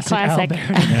 Classic. Classic.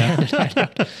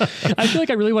 Owlbear. I feel like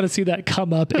I really want to see that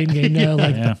come up in game now.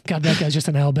 Yeah. God, that guy's just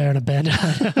an owlbear in a bandit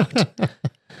hideout.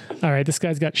 All right, this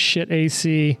guy's got shit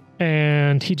AC,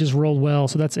 and he just rolled well,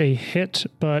 so that's a hit,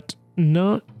 but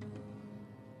not.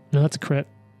 No, that's a crit.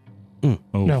 Oh.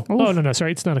 No. Oof. Oh, no,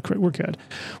 sorry. It's not a crit. We're good.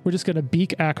 We're just going to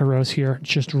beak Akaros here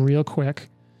just real quick.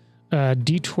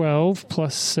 D12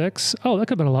 plus 6. Oh, that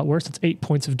could have been a lot worse. It's 8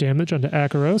 points of damage onto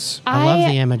Akaros. I love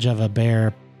the image of an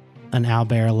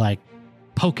owlbear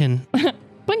poking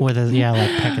with his,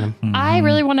 pecking him. I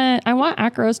really want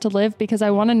Akaros to live because I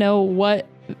want to know what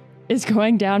is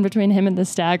going down between him and the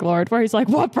Stag Lord, where he's like,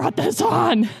 what brought this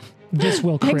on? This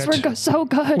will Things crit were so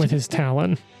good. with his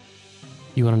talon.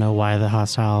 You want to know why the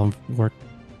hostile work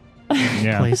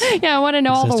Yeah. place? Yeah, I want to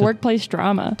know all the Existed. workplace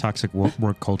drama. Toxic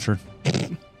work culture.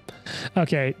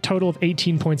 Okay, total of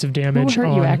 18 points of damage hurt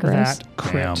on you, Akaros? that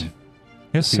crit. Damn.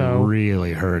 It's So-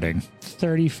 really hurting.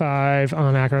 35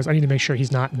 on Akaros. I need to make sure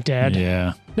he's not dead.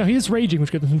 Yeah. No, he is raging,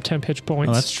 which gives him 10 pitch points.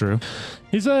 Oh, that's true.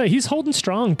 He's holding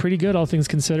strong, pretty good, all things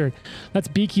considered. That's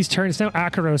Beaky's turn. It's now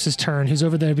Akaros' turn, who's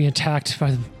over there being attacked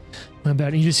by my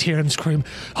bad. You just hear him scream,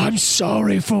 "I'm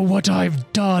sorry for what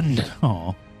I've done."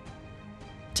 Oh.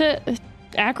 To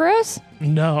Akros?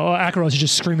 No, Akaros is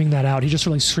just screaming that out. He's just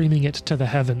really screaming it to the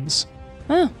heavens.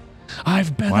 Oh.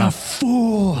 I've been Wow. a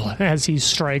fool, as he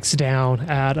strikes down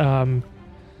at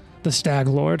the Stag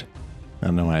Lord. I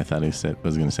don't know why I thought he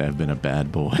was going to say I've been a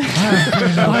bad boy.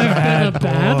 I've been a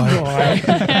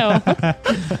bad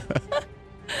boy.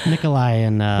 Nikolai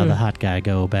and the hot guy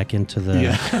go back into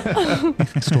the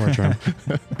storage room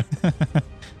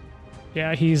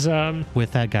Yeah, he's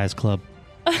with that guy's club.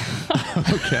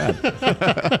 Okay.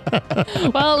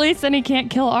 Well, at least then he can't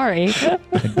kill Ari.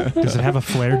 Does it have a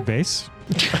flared base?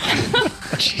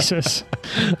 Jesus.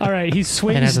 All right, he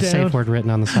swings It has a down. safe word written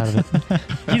on the side of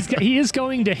it. He is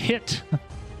going to hit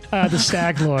the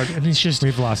Stag Lord, and he's just,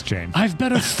 We've lost Jane. "I've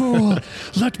been a fool.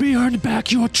 Let me earn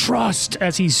back your trust,"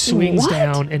 as he swings What?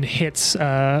 down and hits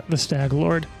the Stag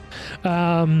Lord.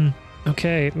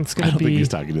 Okay, it's I going to don't think be. he's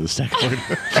talking to the Stag Lord.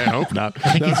 I hope not.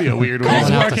 That'd be a weird one. He's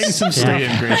Calling out working the- some yeah. stuff.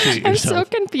 Ingratiate I'm so yourself.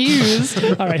 confused.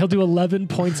 All right, he'll do 11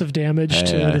 points of damage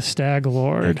to Yeah. the Stag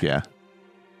Lord. Heck yeah.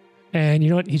 And you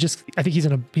know what? I think he's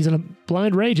in a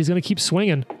blind rage. He's going to keep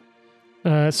swinging.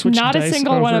 Switch Not a dice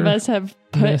single one of over. us have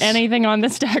put Miss. anything on the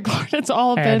Stag Lord. It's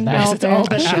all And been miss. It's all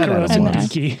been Shit out of Akaros and one.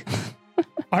 Beaky.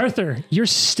 Arthur, you're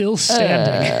still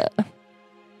standing.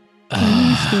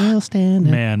 Still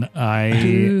standing. Man,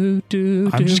 I'm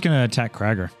just going to attack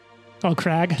Cragger. Oh,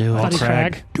 Crag. Do it. Buddy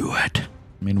Crag. Do it.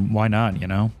 I mean, why not, you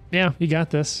know? Yeah, you got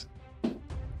this.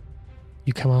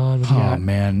 You come on. What Oh, you got?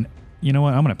 man. You know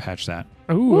what? I'm going to patch that.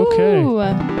 Ooh, okay. Ooh,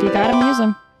 you gotta use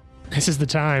him. This is the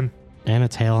time. And a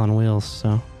tail on wheels,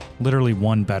 so. Literally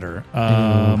one better.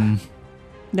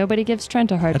 Nobody gives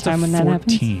Trent a hard That's time a when that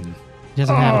happens. 14. He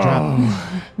doesn't have a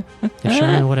drop. If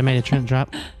Sherman would have made a Trent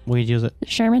drop, we'd use it.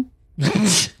 Sherman?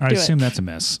 I Do assume that's a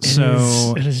miss. It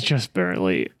So is just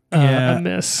barely Yeah, a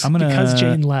miss. I'm gonna- Because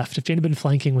Jane left. If Jane had been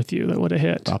flanking with you, that would have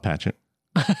hit. I'll patch it.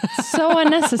 So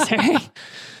unnecessary.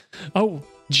 Oh,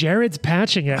 Jared's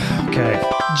patching it. okay.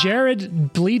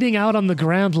 Jared bleeding out on the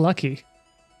ground, lucky.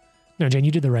 No, Jane,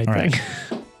 you did the right All thing.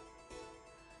 right.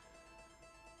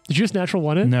 Did you just natural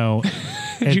one it? No.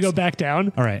 Did you go it's- back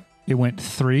down? All right. It went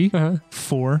 3, Uh-huh.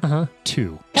 4, Uh-huh.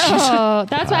 2. Oh,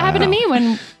 that's what happened to me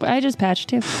when I just patched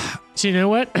too. So you know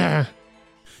what?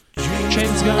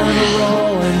 Jane's gonna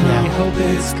roll and we hope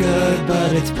it's good,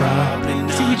 but it's probably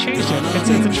not. See, we changed it.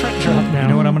 It's a Trent drop now. You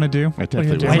know what I'm going to do? I you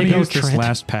definitely do? I'm Way going to to go, use this Trent.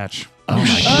 last patch. Oh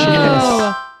my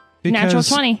Oh, natural Because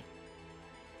 20.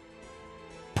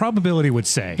 probability would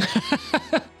say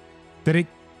that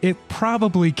it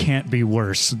probably can't be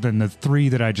worse than the 3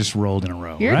 that I just rolled in a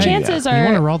row. Your right? chances You want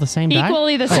to are roll the same die?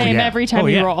 equally the same yeah. every time Oh,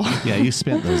 you yeah. roll. Yeah, you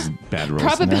spent those bad rolls.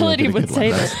 Probability and then would you did a say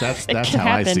good one. that That's it could how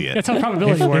I happen. see it. That's how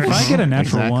probability works. If I get a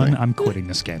natural Exactly. 1, I'm quitting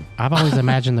this game. I've always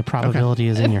imagined the probability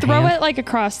is in your Throw hand. it like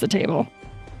across the table.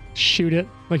 Shoot it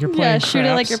like you're playing Yeah, shoot it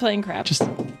like craps. you're playing craps. Just,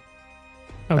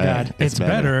 oh, God. It's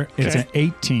better. It's Okay. an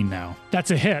 18 now.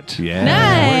 That's a hit. Yeah. Worth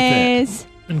it. Nice.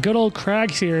 And good old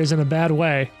Craggs here is in a bad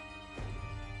way.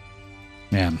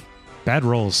 Man, bad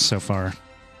rolls so far.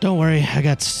 Don't worry, I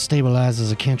got stabilized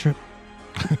as a cantrip.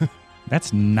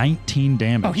 That's 19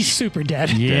 damage. Oh, he's super dead.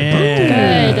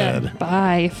 Yeah. Good.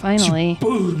 Bye. Finally.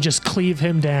 Boom, just cleave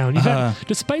him down. You've had,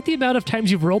 despite the amount of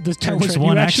times you've rolled this turn, was Trent,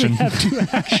 one you actually action. have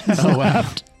 2 actions Oh, wow.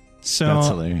 left. So That's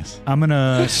hilarious. I'm going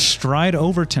to stride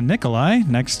over to Nikolai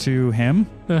next to him.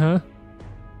 Uh-huh.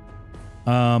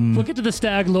 Um, We'll get to the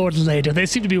Stag Lord later. They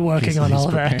seem to be working on all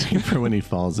of that. preparing for when he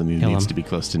falls and he Kill needs him. to be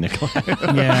close to Nikolai.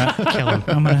 yeah. Kill him.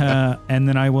 I'm going to, and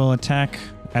then I will attack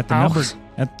at the Ow. number,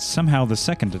 at somehow the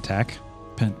second attack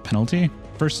penalty,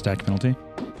 first attack penalty,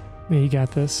 Yeah, you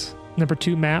got this. Number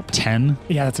 2 map. 10.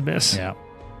 Yeah, that's a miss. Yeah.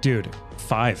 Dude,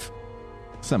 5.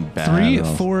 Some bad 3,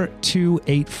 rolls. 4, 2,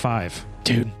 8, 5.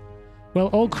 Dude. Well,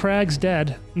 old Crag's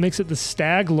dead. Makes it the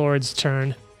Stag Lord's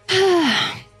turn.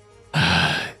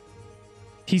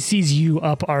 He sees you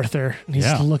up, Arthur. And he's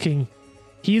Yeah. looking.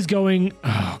 He's going.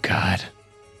 Oh, God.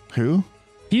 Who?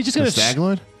 He's just The going Stag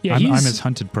Lord? Yeah, I'm he's, his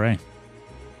hunted prey.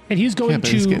 and he's going Yeah, but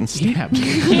to. he's getting he- stabbed.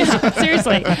 Yeah,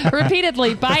 seriously.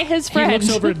 Repeatedly by his He friend. looks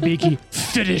over at Beaky.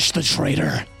 Finish the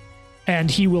traitor.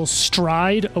 And he will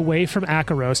stride away from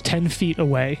Akaros, 10 feet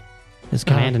away. Is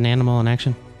command an animal in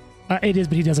action? It is,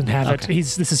 but he doesn't have it. Okay.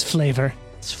 This is flavor.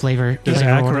 It's flavor. Does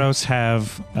flavor order. Akaros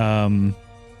have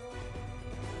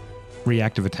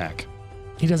reactive attack?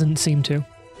 He doesn't seem to.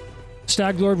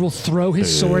 Staglord will throw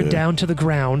his sword down to the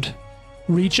ground,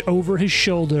 reach over his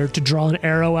shoulder to draw an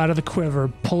arrow out of the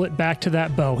quiver, pull it back to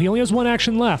that bow. He only has one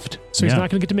action left, so he's not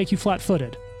going to get to make you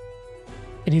flat-footed.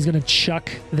 And he's going to chuck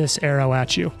this arrow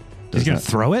at you. He's going to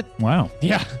throw it? Wow.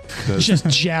 Yeah. Just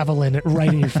javelin it right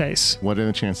in your face. What are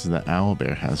the chances that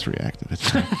Owlbear has reactive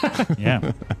attack?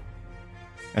 Yeah.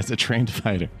 As a trained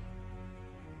fighter.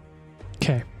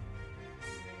 Okay.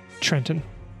 Trenton.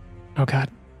 Oh, God.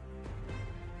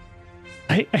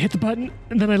 I hit the button,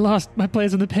 and then I lost my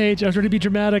plays on the page. I was ready to be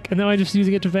dramatic, and now I'm just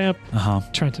using it to vamp.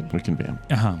 Trenton. We can vamp.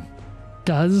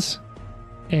 Does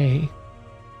a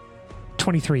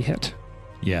 23 hit?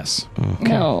 Yes. Okay.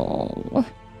 No.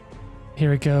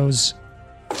 Here it goes.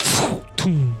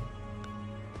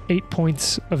 8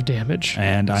 points of damage.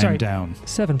 And I am down.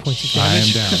 7 points of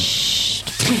damage. I am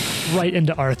down. Right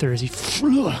into Arthur as he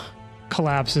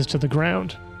collapses to the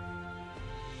ground.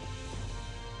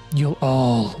 You'll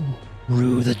all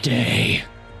rue the day.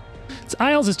 It's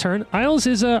Isles' turn. Isles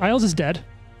is dead.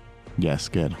 Yes,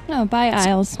 good. Oh, bye,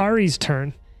 Isles. Ari's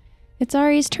turn. It's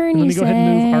Ari's turn, Let you me go ahead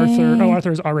and move Arthur. Oh,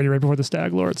 Arthur's already right before the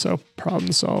Stag Lord, so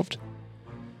problem solved.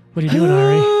 What are you doing,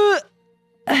 Ari?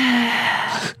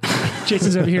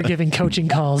 Jason's over here giving coaching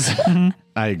calls.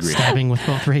 I agree. Stabbing with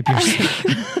both rapiers.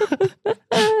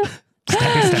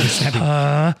 Stabbing.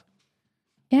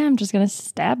 Yeah, I'm just going to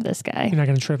stab this guy. You're not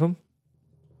going to trip him?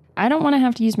 I don't want to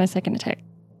have to use my second attack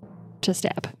to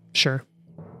stab. Sure.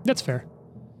 That's fair.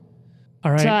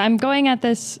 All right. So I'm going at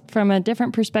this from a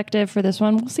different perspective for this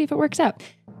one. We'll see if it works out.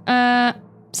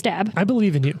 Stab. I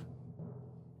believe in you.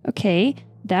 Okay.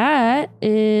 That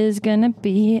is going to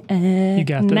be a you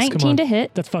got this. 19 to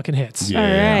hit. That fucking hits. Yeah.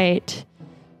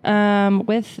 All right.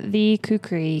 With the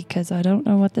kukri, because I don't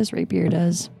know what this rapier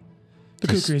does. The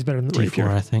kukri is better than the rapier.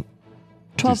 I think.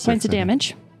 12 points of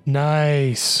damage.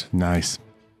 Nice.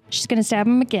 She's going to stab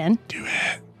him again. Do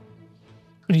it.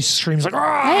 And he screams like,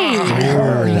 hey,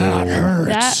 that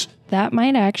hurts. That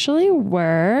might actually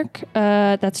work.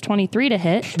 That's 23 to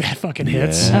hit. That fucking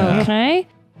hits. Yeah. Okay.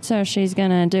 So she's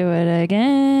going to do it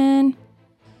again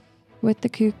with the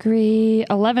kukri.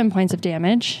 11 points of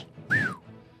damage.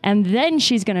 And then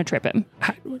she's going to trip him.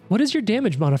 What is your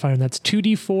damage modifier? That's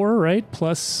 2d4, right?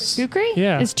 Plus... Kukri?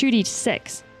 Yeah. Is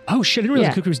 2d6. Oh, shit. I didn't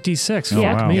realize the kukri was d6.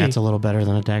 Yeah. Fuck wow. me. Yeah, it's a little better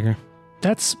than a dagger.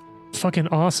 That's fucking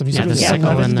awesome. You Yeah, said it the was sickle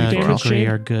 11 and the damage, kukri Jane?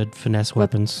 are good finesse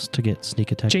weapons to get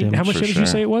sneak attack Jane, damage. how much For damage did you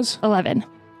sure. say it was? 11.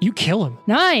 You kill him.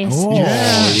 Nice. Oh,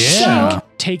 yeah. So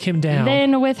Take him down.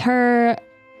 then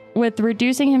with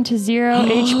reducing him to 0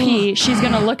 HP, she's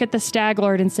going to look at the Stag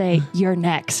Lord and say, "You're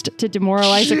next," to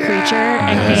demoralize a creature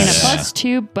and gain a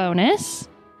 +2 bonus.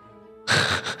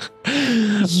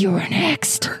 You're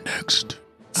next.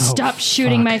 Stop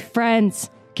shooting my friends.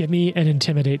 Give me an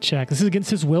intimidate check. This is against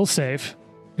his will save.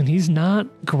 And he's not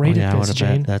great I at would this, have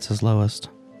Jane. bet that's his lowest.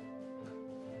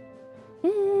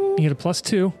 You get a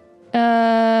 +2.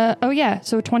 Oh yeah,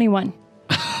 so 21.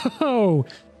 Oh,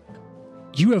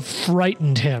 you have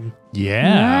frightened him.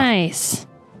 Yeah. Nice.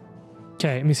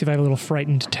 Okay, let me see if I have a little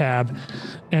frightened tab.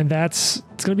 And it's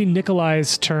going to be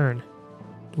Nikolai's turn.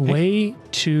 Way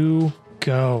to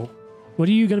go. What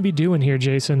are you going to be doing here,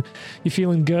 Jason? You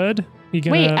feeling good? You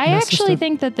gonna Wait, I mess this actually up?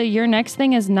 think that the your next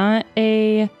thing is not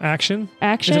a Action?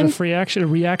 action. Is it a free action? A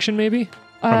reaction, maybe?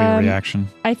 Probably a reaction.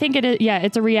 I think it is. Yeah,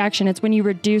 it's a reaction. It's when you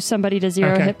reduce somebody to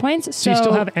 0 Okay. hit points. So you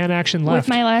still have an action left. With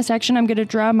my last action, I'm going to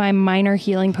draw my minor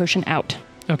healing potion out.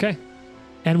 Okay.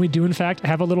 And we do, in fact,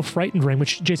 have a little frightened ring,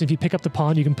 which, Jason, if you pick up the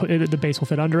pawn, you can put it, the base will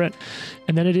fit under it.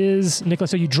 And then it is,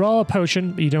 Nicholas, so you draw a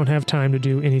potion, but you don't have time to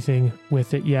do anything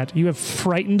with it yet. You have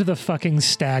frightened the fucking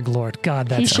Stag Lord. God,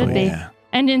 that's He should cool. be. Yeah.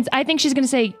 And I think she's going to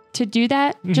say, to do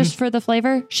that, just for the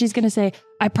flavor, she's going to say,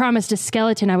 "I promised a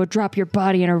skeleton I would drop your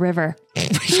body in a river."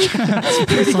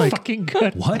 It's like, fucking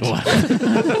good. What?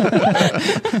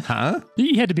 Huh?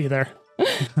 You had to be there.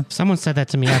 If someone said that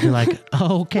to me, I'd be like,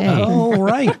 okay. Oh,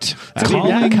 right. I would be Calling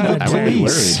that kind the of I would be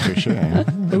police. worried for sure.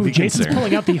 Ooh, The Jason's answer.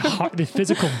 pulling out the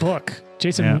physical book.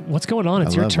 Jason, Yeah. what's going on?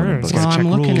 It's I your love when a turn. book- Well, Gotta I'm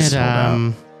check looking rules.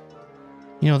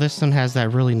 at, this one has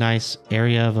that really nice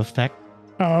area of effect.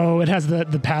 Oh, it has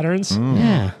the patterns.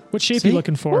 Yeah. What shape are See? you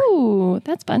looking for? Ooh,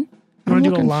 that's fun. You want to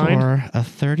do a looking line? for a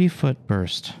 30-foot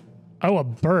burst. Oh, a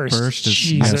burst. Burst is- I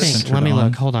Jesus. Yes. think. centered Let me on-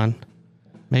 look. Hold on.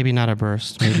 Maybe not a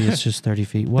burst. Maybe it's just 30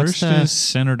 feet. What's Burst the is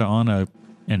centered on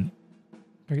an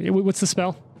Okay, what's the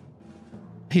spell?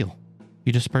 heal?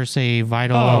 You disperse a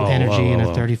vital Oh, energy in a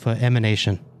whoa. 30-foot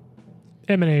emanation.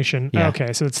 Emanation. Yeah.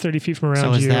 Okay, so it's 30 feet from around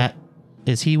So is you.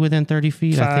 is he within 30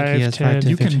 feet? I think he 5, has 10. 5 to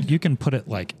you 15. can put it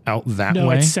like out that No,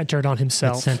 way. it's centered on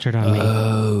himself. It's centered on me.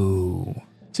 Oh.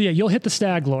 So yeah, you'll hit the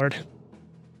Stag Lord.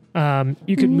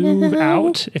 You could move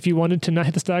out if you wanted to not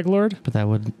hit the Stag Lord. But that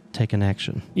would take an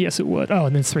action. Yes, it would. Oh,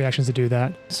 and then it's 3 actions to do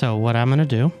that. So what I'm going to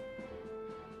do...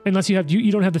 Unless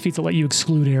you don't have the feats that let you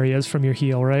exclude areas from your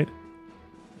heal, right?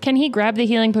 Can he grab the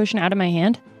healing potion out of my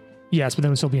hand? Yes, but then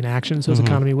it would still be an action, so his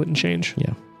economy wouldn't change.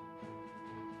 Yeah.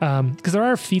 Because there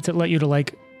are feats that let you to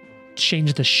like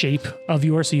change the shape of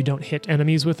yours so you don't hit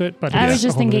enemies with it. But I was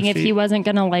just thinking if he wasn't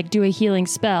going to like do a healing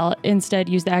spell, instead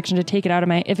use the action to take it out of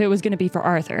my... If it was going to be for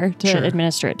Arthur, to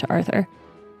administer it to Arthur.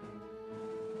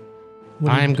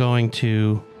 I'm going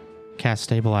to cast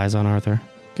Stabilize on Arthur.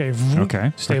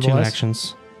 Okay. For 2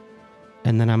 actions.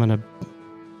 And then I'm going to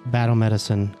Battle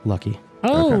Medicine Lucky.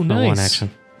 Oh, nice. For 1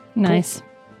 action. Nice. Cool.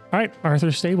 All right,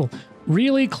 Arthur's stable.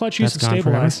 Really clutch use of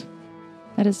Stabilize.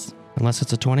 That is... Unless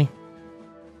it's a 20.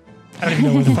 I don't even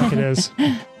know where the fuck it is.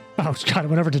 Oh, God, it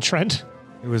went over to Trent.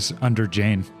 It was under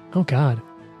Jane. Oh, God.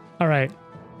 All right.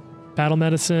 Battle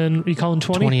Medicine, you calling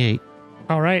 20? 28.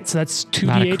 All right, so that's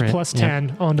 2d8 plus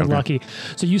 10 onto Lucky.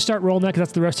 So you start rolling that because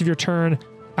that's the rest of your turn.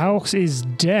 Aux is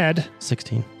dead.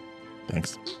 16.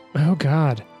 Thanks. Oh,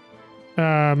 God.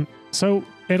 So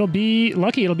it'll be,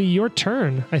 Lucky, it'll be your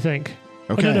turn, I think.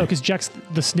 Okay. Oh, no, because Jex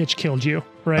the Snitch killed you,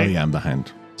 right? Oh, yeah, I'm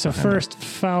behind. So first,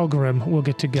 Falgrim will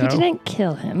get to go. He didn't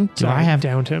kill him. Do I have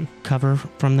downed him? Cover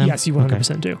from them? Yes, you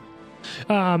 100% do.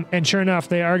 And sure enough,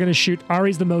 they are going to shoot.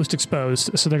 Ari's the most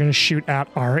exposed, so they're going to shoot at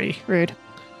Ari. Rude.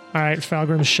 All right,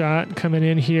 Falgrim's shot coming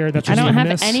in here. That's I don't have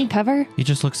miss. any cover. You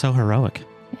just look so heroic.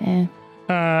 Yeah.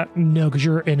 No, because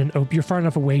you're in an you're far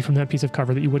enough away from that piece of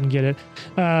cover that you wouldn't get it.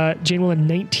 Jane, will a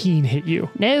 19 hit you?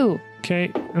 No.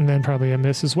 Okay, and then probably a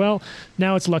miss as well.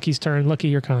 Now it's Lucky's turn. Lucky,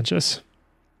 you're conscious.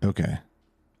 Okay.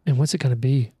 And what's it going to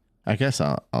be? I guess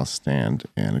I'll stand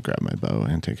and grab my bow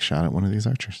and take a shot at one of these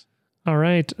archers. All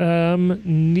right.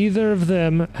 Neither of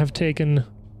them have taken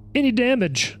any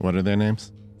damage. What are their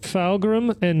names?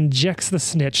 Falgrim and Jex the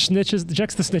Snitch.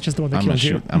 Jex the Snitch is the one that killed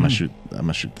you. I'm gonna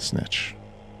shoot the Snitch.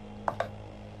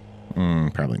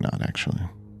 Probably not, actually.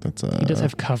 That's He does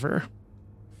have cover.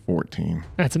 14.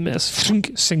 That's a miss.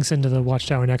 Sinks into the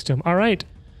watchtower next to him. All right.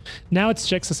 Now it's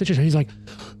Jex the Snitch, and he's like,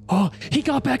 oh, he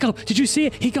got back up. Did you see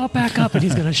it? He got back up, and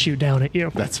he's going to shoot down at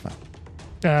you. That's fine.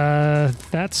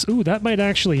 That might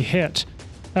actually hit.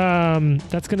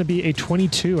 That's going to be a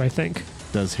 22, I think.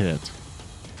 Does hit.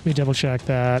 Let me double check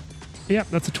that. Yeah,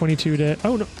 that's a 22 to...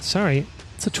 Oh, no, sorry.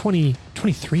 It's a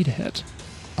 23 to hit.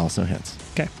 Also hits.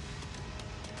 Okay.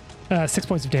 6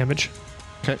 points of damage.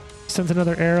 Okay. Sends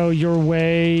another arrow your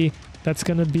way. That's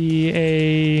going to be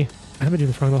a... I've been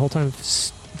doing this wrong the whole time,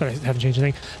 but I haven't changed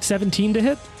anything. 17 to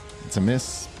hit. It's a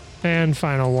miss. And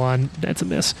final one. That's a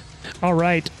miss. All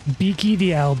right. Beaky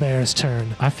the Owlbear's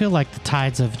turn. I feel like the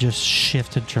tides have just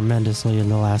shifted tremendously in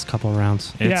the last couple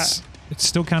rounds. It's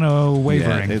still kind of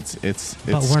wavering. Yeah, it's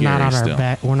but we're not on our still.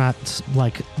 back. We're not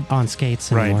like on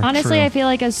skates anymore. Honestly, True. I feel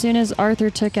like as soon as Arthur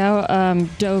took out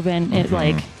Dovin,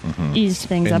 it eased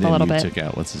things and up a then little you bit. took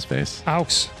out what's his face? Aux.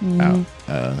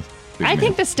 I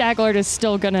think the Stag Lord is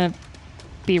still gonna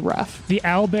be rough. The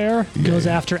Owlbear goes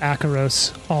after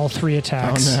Akaros. All 3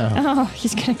 attacks. Oh no, Oh,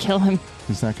 he's gonna kill him.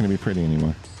 he's not going to be pretty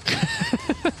anymore.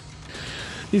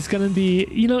 He's gonna be,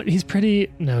 he's pretty.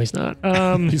 No, he's not.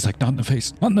 He's like, not in the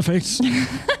face, not in the face.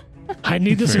 I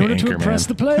need this in Very order to Anchorman. impress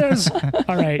the players.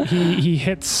 All right, he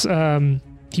hits.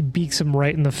 He beaks him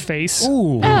right in the face.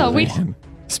 Ooh. Oh, we.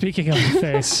 Speaking of the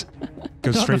face,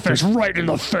 Goes not the straight face, through, right in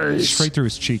the face. straight through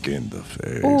his cheek. In the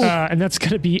face. And that's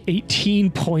gonna be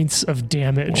 18 points of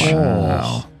damage.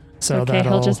 Wow. So Okay,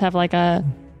 that'll, he'll just have like a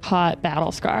hot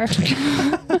battle scar.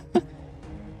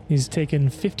 He's taken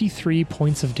 53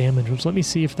 points of damage, which let me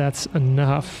see if that's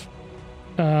enough.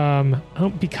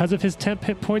 Because of his temp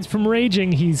hit points from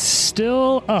raging, he's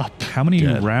still up. How many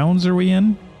Dead. rounds are we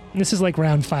in? This is like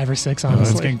round 5 or 6, Oh, it's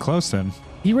honestly. getting close then.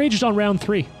 He raged on round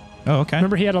 3. Oh, okay.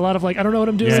 Remember, he had a lot of like, I don't know what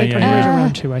I'm doing. Yeah, He yeah, raged yeah. on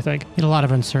round 2, I think. He had a lot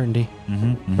of uncertainty.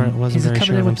 Or it wasn't He's very coming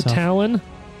sure in of with the himself.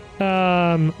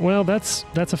 Talon. Well, that's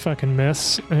a fucking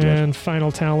miss. And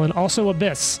final Talon, also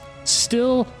abyss,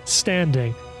 still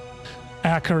standing.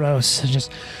 Akaros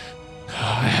just,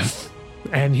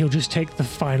 and he'll just take the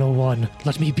final one.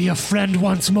 Let me be a friend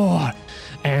once more.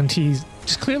 And he's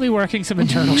just clearly working some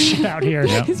internal shit out here.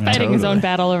 Yep. He's fighting his own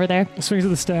battle over there. Swings of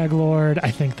the Stag Lord.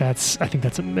 I think that's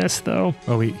a miss though.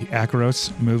 Oh,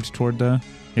 Akaros moved toward the...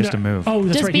 He has to move. Oh,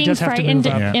 that's Does right. He being does have to frightened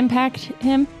move up. Yeah. impact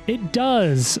him? It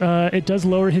does. It does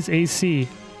lower his AC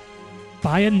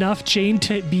by enough, Jane,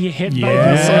 to be hit by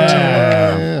this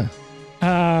attack.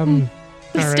 Yeah.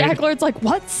 The All right. Stag Lord's like,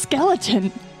 what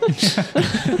skeleton?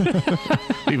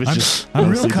 He was just. I'm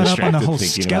real mostly caught up on the distracted whole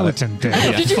thinking about it. skeleton thing.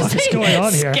 Did you fuck is say going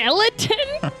on here?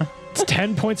 skeleton? It's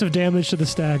 10 points of damage to the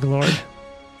Stag Lord.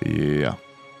 Yeah.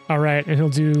 All right, and he'll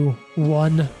do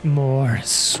one more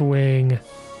swing.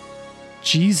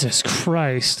 Jesus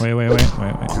Christ. Wait.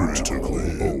 Critical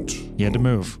hit. He had to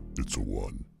move. It's a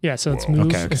 1. Yeah, so it's move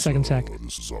Okay. and second attack.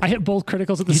 This is I hit both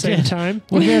criticals at the You same did. time.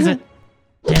 What is it?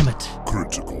 Damn it.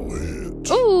 critical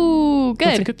hit. Ooh,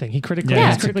 That's a good. good thing. He critically, Yeah,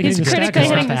 he's it's critically he's hitting the critically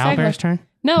stack. hitting the the Owlbear's turn?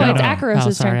 No, No, it's no. Akaros' Oh,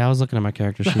 sorry. turn. I was looking at my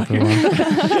character sheet for a while.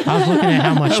 I was looking at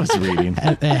how I much was reading.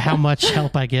 at how much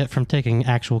help I get from taking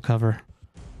actual cover.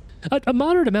 A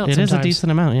moderate amount It sometimes. is a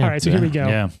decent amount, yeah. All right, so here we go.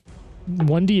 Yeah.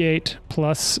 1d8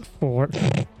 plus 4,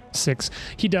 6.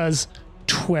 He does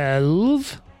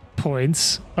 12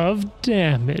 points of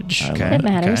damage. Okay. It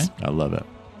matters. I love it.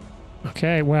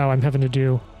 Okay, wow, I'm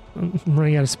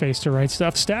running out of space to write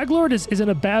stuff. Staglord is in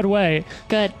a bad way.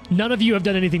 Good. None of you have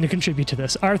done anything to contribute to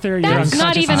this. Arthur, you're That's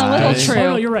not unconscious. even a little I- true. Oh,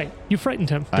 no, you're right. You frightened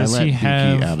him. I Does let he Geeky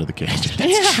have- out of the cage.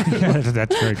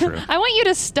 That's very true. I want you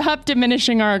to stop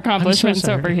diminishing our accomplishments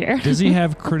sorry. over here. Does he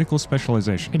have critical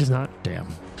specialization? He does not. Damn.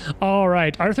 All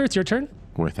right, Arthur, it's your turn.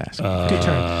 Worth asking. Good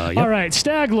turn. Yep. All right,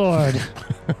 Staglord.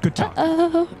 Good talk.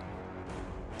 Oh,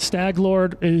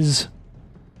 Staglord is.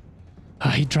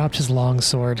 He dropped his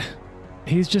longsword.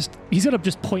 He's gonna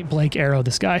just point blank arrow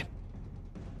this guy.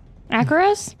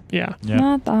 Akaros? Yeah. Yeah.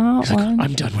 Not that He's like, one.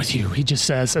 I'm done with you. He just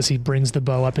says as he brings the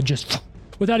bow up and just,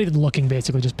 without even looking,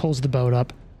 basically just pulls the bow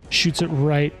up, shoots it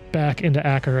right back into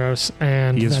Akaros,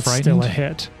 and He is that's frightened? still a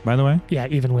hit. By the way? Yeah,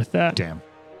 even with that. Damn.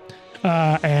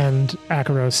 And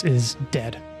Akaros is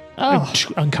dead. Oh,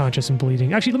 Unconscious and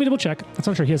bleeding. Actually, let me double check. That's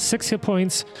not true. He has 6 hit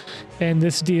points, and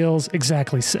this deals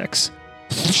exactly 6.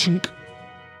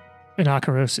 And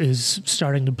Akaros is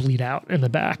starting to bleed out in the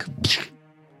back.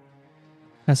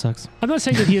 That sucks. I'm not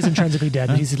saying that he is intrinsically dead,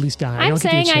 but he's at least dying. I'm I'll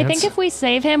give you a saying I think chance. if we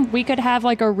save him, we could have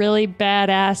like a really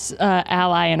badass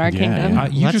ally in our Yeah, kingdom. yeah.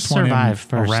 You Let's just want survive him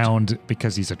first. around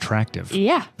because he's attractive.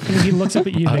 Yeah. And he looks up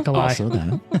at you, Nikolai. Also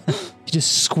that. He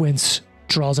just squints,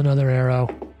 draws another arrow,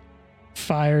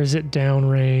 fires it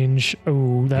downrange.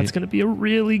 Oh, that's going to be a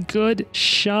really good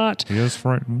shot. He is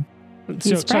frightened.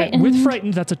 He's frightened. With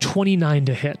frightened, that's a 29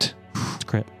 to hit. It's a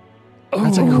crit.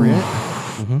 That's a crit.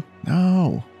 hmm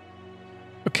No.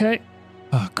 Okay.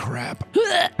 Oh, crap.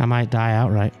 I might die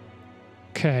outright.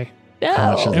 Okay.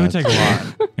 How much No. is It would that? take a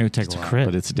lot. It would take It's a a lot. crit.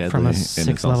 But it's deadly. From a and it's 6th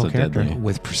also level character. deadly.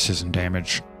 With precision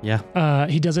damage. Yeah.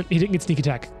 He didn't get sneak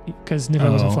attack because Nikolai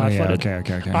wasn't flat yeah.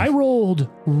 footed. Okay. I rolled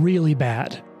really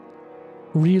bad.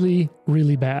 Really,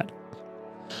 really bad.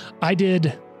 I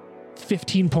did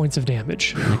 15 points of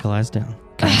damage. Nikolai's down.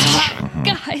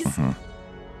 Guys,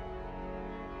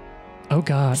 Oh,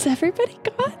 God. is everybody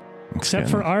gone? Except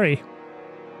for Ari.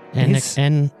 And He's-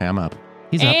 and I'm up.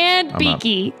 he's up. And I'm up.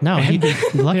 Beaky. No,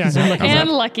 Lucky's Yeah, up. Lucky's And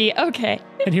Lucky. Okay.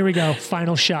 And here we go.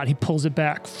 Final shot. He pulls it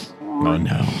back. Oh,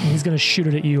 no. He's going to shoot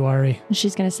it at you, Ari. And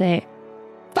she's going to say,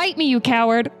 "Fight me, you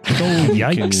coward."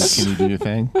 Yikes. Can you do your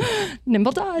thing?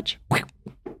 Nimble dodge.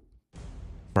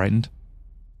 Frightened.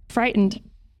 Frightened.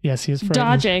 Yes, he is frightened.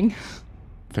 Dodging.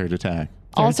 Third attack.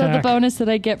 Also attack. the bonus that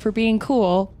I get for being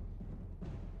cool.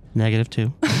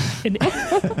 -2. And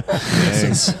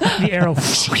the arrow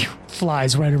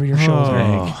flies right over your shoulder.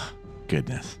 Oh,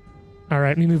 goodness. All right,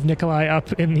 let me move Nikolai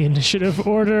up in the initiative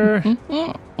order.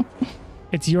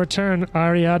 It's your turn,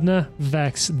 Ariadna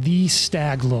Vex, the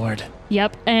Stag Lord.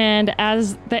 Yep. And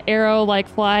as the arrow like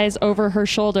flies over her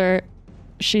shoulder,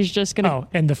 she's just going to Oh,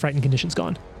 and the frightened condition's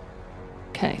gone.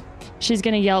 Okay. She's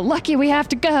going to yell, "Lucky, we have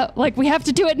to go. Like, we have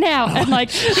to do it now." And like,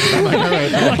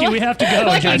 Lucky, we have to go.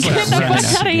 Lucky, Guys, get the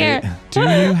fuck out of here. Do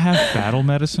you have battle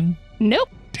medicine? Nope.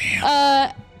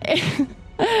 Damn.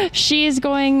 She's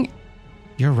going,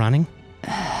 You're running?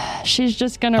 she's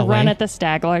just going to Away? run at the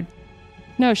stag lord.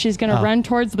 No, she's going to Oh. run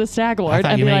towards the stag I lord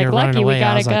thought and you be meant like, you're running "Lucky, away. we I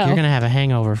got to was like, you're go." going to have a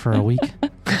hangover for a week.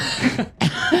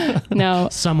 No.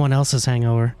 Someone else's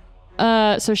hangover.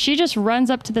 So she just runs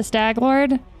up to the stag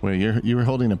lord. Wait, you were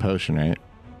holding a potion, right?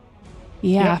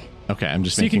 Yeah. Okay, I'm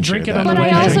just So you making can drink sure it on that. the But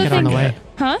way. I also drink it on the think- way.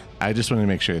 Huh? I just wanted to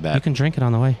make sure You that. can drink it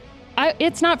on the way.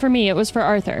 It's not for me. It was for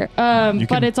Arthur. But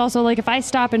can- it's also like if I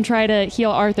stop and try to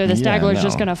heal Arthur, the Yeah, stag lord's no.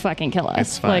 just going to fucking kill us.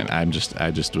 It's fine. Like, I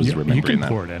just was You remembering can that.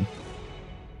 pour it in.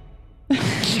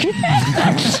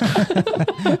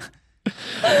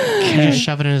 You just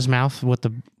shove it in his mouth with the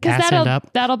because ass end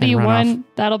up. that'll be and run one off.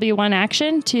 that'll be one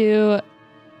action to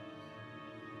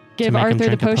give make him Arthur the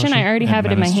drink the potion. I potion? already have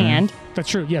it in my Administer. hand. That's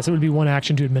true. Yes, it would be one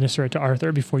action to administer it to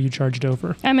Arthur before you charged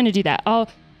over. I'm going to do that. I'll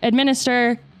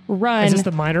administer, run. Is this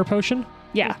the minor potion?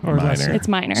 Yeah, Or Minor. lesser? it's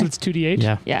minor. So it's 2d8?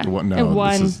 Yeah. Yeah. No, And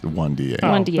one. this is 1d8. Oh,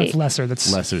 1d8. That's lesser.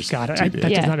 That's Lesser's got it. 2d8.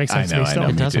 That Yeah. does not make sense to me I know, still. I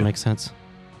It know. doesn't too. make sense.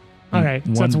 All right.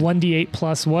 So that's One- 1d8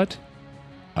 plus what?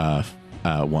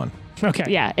 1. Okay.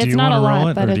 Yeah, Do it's you not a wanna roll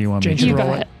lot, it, but or do you want me Jane to? should you roll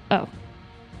got it. it. Oh,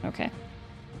 okay.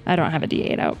 I don't have a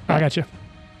D8 out. I but- got you.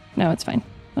 No, it's fine.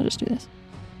 I'll just do this.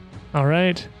 All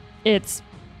right. It's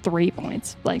 3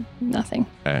 points, like nothing.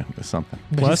 Okay, there's something.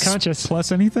 But he's conscious.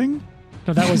 Plus anything?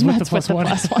 No, that was with the That's plus with one.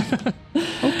 the plus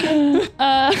one. Okay.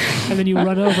 And then you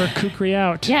run over Kukri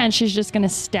out. Yeah, and she's just gonna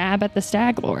stab at the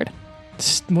Stag Lord.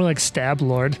 More like Stab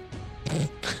Lord.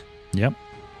 Yep.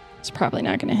 It's probably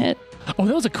not gonna hit. Oh,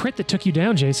 that was a crit that took you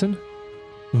down, Jason.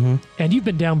 Mm-hmm. And you've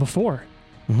been down before.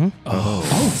 Mm-hmm. Oh,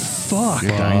 fuck.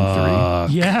 You're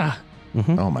dying Yeah. three.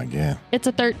 Oh my god. It's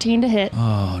a 13 to hit.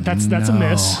 Oh, That's a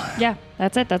miss. Yeah,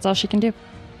 that's it. That's all she can do.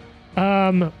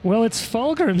 Well, it's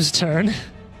Fulgrim's turn.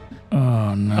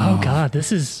 Oh no. Oh god,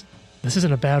 this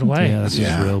isn't a bad way. Yeah, this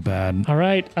Yeah. is real bad. All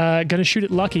right, gonna shoot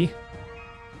at Lucky.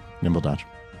 Nimble dodge.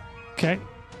 Okay.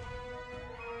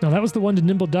 Now that was the one to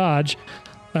nimble dodge.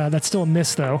 That's still a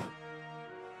miss though.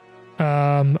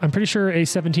 I'm pretty sure a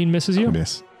 17 misses you.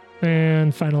 Miss.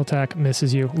 And final attack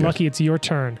misses you. Good. Lucky, it's your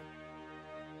turn.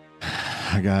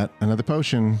 I got another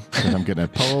potion that I'm gonna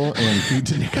pull and feed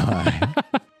to Nikolai.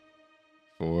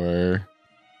 For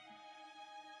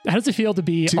How does it feel to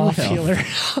be 2 off health. healer?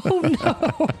 Oh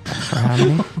no. How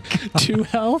many? 2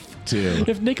 health? 2.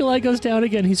 If Nikolai goes down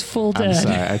again, he's full I'm dead.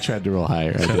 sorry, I tried to roll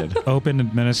higher. I did. Open,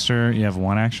 administer. You have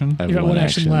one action. I have You got one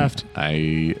action left.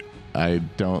 I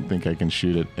don't think I can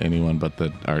shoot at anyone but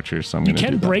the archers, so I'm You going to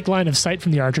can do that. break line of sight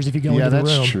from the archers if you go Yeah, into the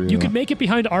that's room. true. You could make it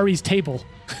behind Ari's table.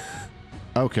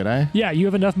 Oh, could I? Yeah, you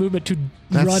have enough movement to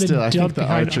That's run still, and I jump think the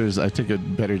behind archers, I take a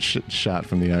better shot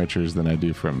from the archers than I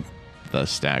do from the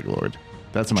Stag Lord.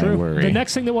 That's my True. worry. The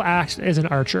next thing that will act is an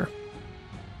archer.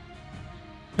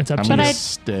 It's up I'm to going you. to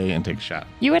stay and take a shot.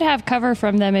 You would have cover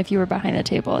from them if you were behind the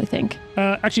table, I think.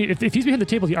 Actually, if he's behind the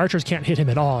table, the archers can't hit him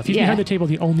at all. If he's Yeah. behind the table,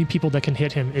 the only people that can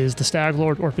hit him is the Stag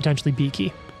Lord or potentially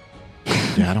Beaky,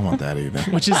 Yeah, I don't want that either.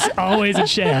 which is always a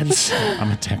chance. I'm going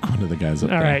to attack one of the guys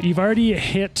up All there. right, you've already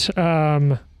hit.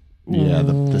 Yeah,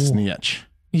 the snitch.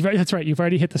 That's right. You've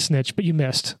already hit the snitch, but you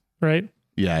missed, right?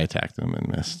 Yeah, I attacked him and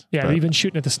missed. Yeah, But, you've been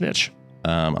shooting at the snitch.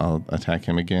 I'll attack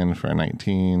him again for a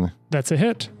 19. That's a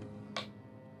hit.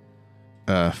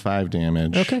 5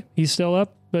 damage. Okay, he's still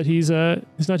up, but he's not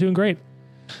doing great.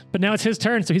 But now it's his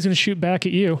turn, so he's going to shoot back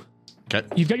at you. Okay.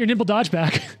 You've got your nimble dodge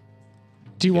back.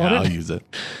 Do you Yeah, want I'll it? use it.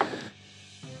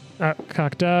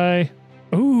 Cock die.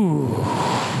 Ooh.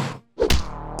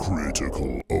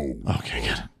 Critical. Oh, Okay,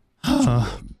 good.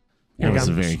 Here I we was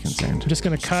go. very concerned. I'm just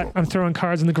going to cut. I'm throwing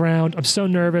cards on the ground. I'm so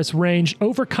nervous. Range.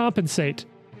 Overcompensate.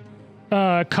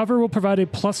 Cover will provide a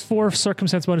 +4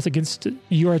 circumstance bonus against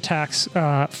your attacks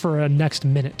for a next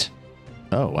minute.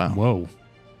 Oh, wow. Whoa.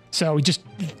 So he just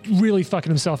really fucking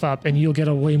himself up, and you'll get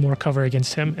a way more cover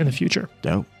against him in the future.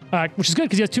 Dope. Which is good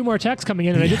because he has 2 more attacks coming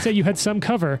in, and I did say you had some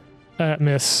cover.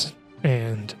 Miss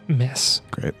and miss.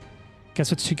 Great. Guess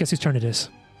whose turn it is?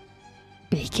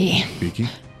 Beaky. Beaky. I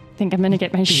think I'm going to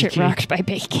get my shit Beaky. rocked by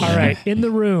Beaky. All right, in the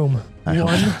room. I hope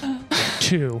 1,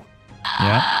 2.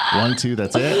 Yeah. 1, 2,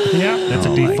 that's it? Yeah, That's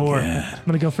Oh a my D4. I'm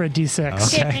gonna go for a D6.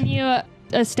 Okay, Okay. can you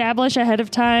establish ahead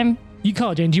of time? You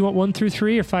call it, Jane. Do you want 1 through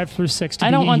 3 or 5 through 6? I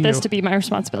don't want this to be my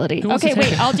responsibility. Who wants Okay, to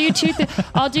take wait. it? I'll do 2.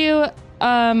 I'll do.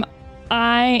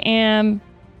 I am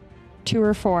 2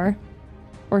 or 4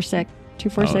 or 6. 2,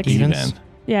 4, 6. even. Even.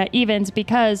 Yeah, evens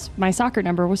because my soccer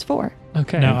number was 4.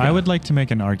 Okay. Now, I would like to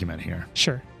make an argument here.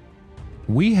 Sure.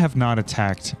 We have not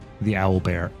attacked the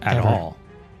Owlbear at Ever. all.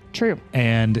 True.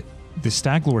 And the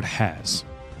Stag Lord has.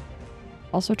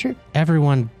 Also true.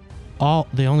 Everyone,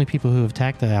 the only people who have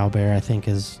attacked the owlbear, I think,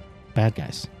 is bad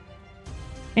guys.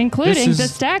 Including This the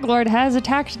is- Stag Lord has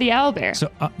attacked the Owlbear.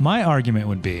 So my argument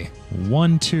would be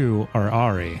 1, 2 are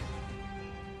Ari.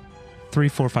 3,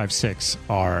 4, 5, 6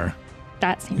 are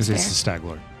That seems is fair. this the Stag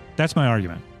Lord. That's my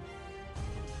argument.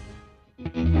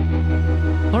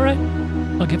 All right.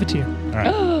 I'll give it to you. All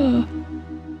right.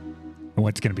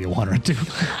 What's going to be a 1 or a 2?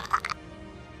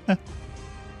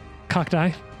 Cock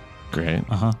die. Great.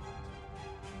 Uh-huh.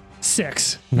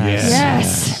 6. Nice.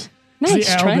 Yes.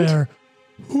 Nice, the Trent.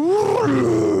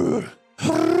 owlbear.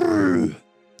 I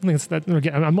think it's that.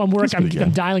 I'm working. pretty good.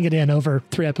 I'm dialing it in over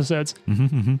 3 episodes.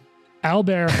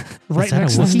 Owlbear right that a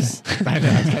next to wolf? I know,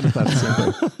 I kind of thought the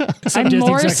same thing. Some I'm Disney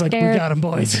more exec's like, we scared- got him,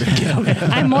 boys. Get 'em in.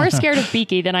 I'm more scared of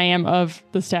Beaky than I am of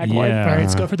the Stag Lord. Yeah. All right,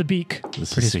 let's go for the beak.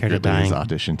 This Pretty is scared of secretly his dying.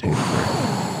 audition tape.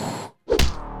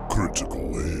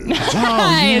 critical hit.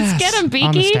 Nice. Get him, On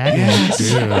the Beaky. stag.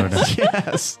 Dude.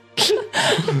 Yes.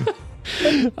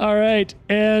 All right,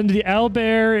 and the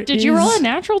owlbear. Did you roll a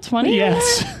natural 20?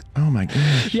 Yes. Oh my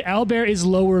gosh. The owlbear is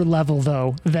lower level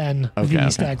though than Okay, the okay.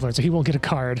 stag lord, so he won't get a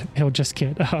card. He'll just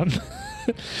get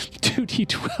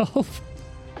 2d12.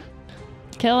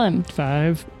 Kill him.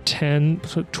 5, 10,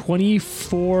 so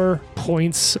 24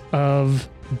 points of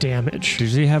damage.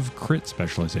 Does he have crit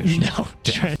specialization? No.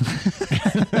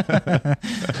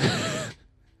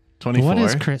 24. What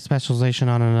is crit specialization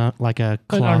on a An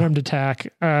claw? unarmed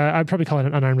attack. I'd probably call it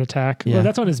an unarmed attack. Yeah. Well,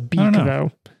 that's on his beak, know.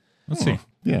 though. Let's see.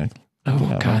 Yeah. Oh,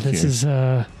 Yeah, God, this here. is...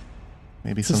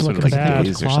 Maybe This some is sort of looking like bad.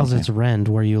 haze or Claws, something. it's rend,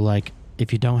 where you like,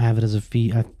 if you don't have it as a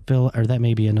feat, I feel, or that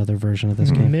may be another version of this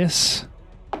game. Miss.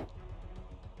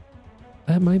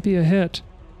 That might be a hit.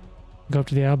 Go up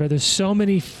to the owlbear. There's so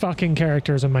many fucking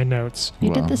characters in my notes.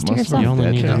 You did this to most of them yourself. You only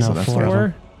are dead need to now, know so that's 4 of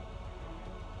fine.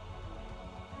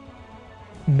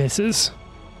 4. Misses.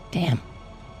 Damn.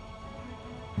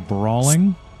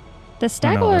 Brawling. The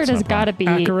Stag no, Lord that's has not got to be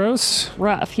Akaros.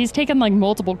 rough. He's taken like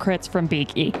multiple crits from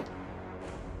Beaky.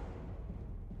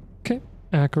 Okay.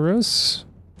 Akaros.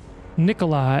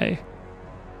 Nikolai.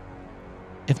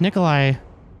 If Nikolai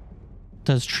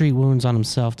does treat wounds on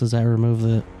himself, does that remove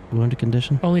the wounded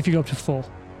condition? Only if you go up to full.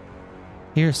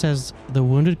 Here it says the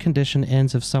wounded condition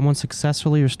ends if someone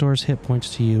successfully restores hit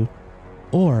points to you,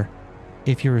 or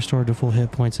if you're restored to full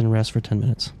hit points and rest for 10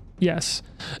 minutes. Yes.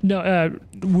 No.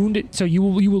 Wounded. So you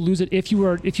will lose it if you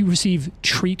receive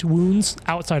treat wounds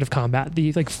outside of combat.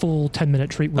 The like full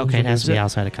 10-minute treat wounds. Okay, it has removes to be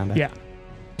outside of combat. Yeah.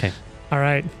 Okay. All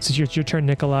right. So it's your turn,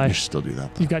 Nikolai. You should still do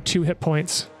that. Though. You've got 2 hit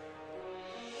points.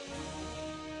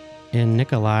 And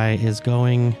Nikolai is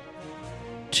going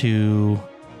to...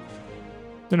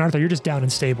 And Arthur, you're just down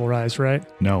and stabilized, right?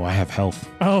 No, I have health.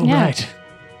 Oh, Yeah. right.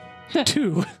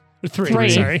 2. 3. Three.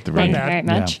 Sorry. Three. My Thank you bad.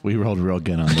 very much. We rolled real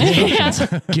good on this.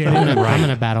 Yeah. Get I'm it gonna, right. I'm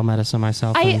gonna battle medicine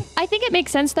myself. I think it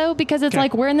makes sense though because it's Okay.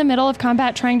 like we're in the middle of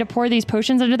combat trying to pour these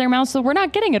potions into their mouths, so we're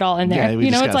not getting it all in there. Yeah, we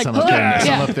you know, just it's got like some up their, some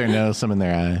yeah. up their nose, some in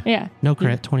their eye. Yeah. no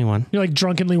crit, 21. You're like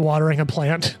drunkenly watering a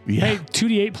plant. Yeah. Hey,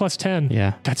 2d8 plus 10.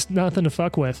 Yeah. That's nothing to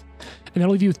fuck with. And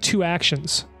that'll leave you with 2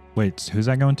 actions. Wait, who's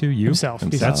that going to? You? Himself.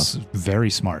 Himself. That's very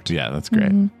smart. Yeah, that's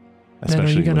great. Mhm. Then are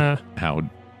Especially you gonna with how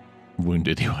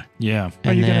wounded you are. Yeah. are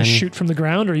And you gonna then shoot from the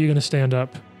ground or are you gonna stand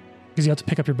up? Because you have to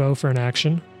pick up your bow for an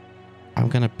action. I'm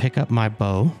gonna pick up my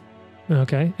bow.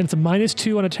 Okay. And it's a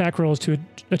 -2 on attack rolls to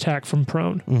attack from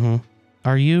prone. Mm-hmm.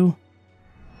 Are you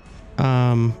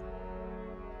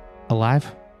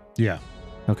alive? Yeah.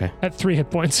 Okay. At 3 hit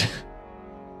points.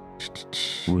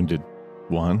 Wounded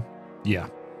 1. Yeah.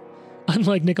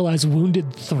 Unlike Nikolai's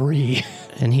wounded 3.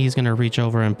 And he's gonna reach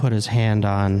over and put his hand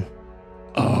on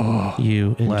you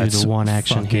and do Let's the one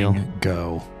action heal. fucking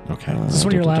go. Okay. Is this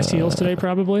one of your last heals today,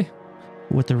 probably?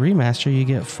 With the remaster, you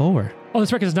get 4. Oh,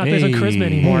 that's right, because it's not based on charisma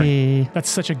anymore. Hey. That's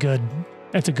such a good.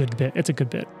 That's a good bit. It's a good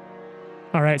bit.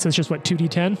 All right, so it's just what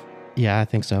 2d10. Yeah, I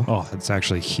think so. Oh, that's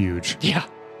actually huge. Yeah,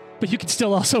 but you can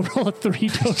still also roll a 3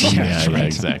 total. Yeah, right.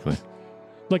 exactly.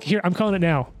 Look here, I'm calling it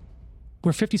now.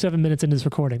 We're 57 minutes into this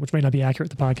recording, which may not be accurate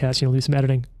to the podcast. You'll lose some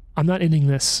editing. I'm not ending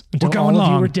this until We're all going of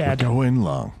you long. are dead, Going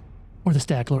long. or the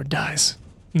Stag Lord dies,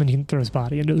 and then you can throw his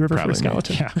body into the river Probably for a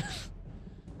skeleton. Yeah.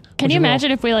 Can What'd you you roll?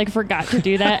 imagine if we like forgot to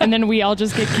do that and then we all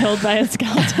just get killed by a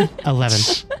skeleton? 11.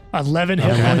 11 hit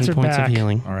 11 points are points back. of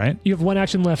healing. All right. You have 1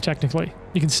 action left, technically.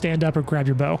 You can stand up or grab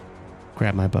your bow.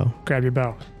 Grab my bow. Grab your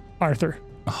bow. Arthur.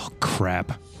 Oh, crap.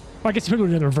 Well, I guess you could do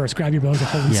it in the reverse. Grab your bow as a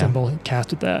holy Yeah. symbol and cast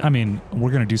with that. I mean,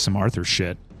 we're going to do some Arthur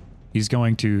shit. He's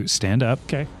going to stand up.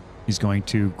 Okay. He's going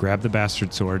to grab the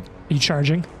bastard sword. Are you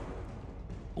charging?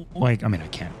 Like, I mean, I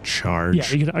can't charge.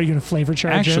 Yeah. Are you gonna flavor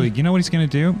charge? Actually, in? you know what he's going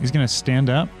to do? He's going to stand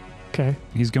up. Okay.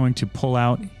 He's going to pull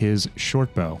out his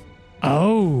short bow.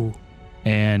 Oh.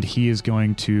 And he is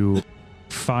going to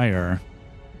fire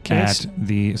Okay. at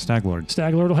the Stag Lord.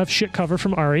 Stag Lord will have shit cover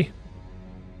from Ari.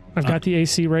 I've got the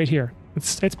AC right here.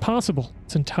 It's possible.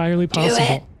 It's entirely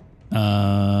possible.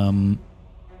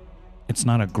 It's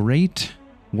not a great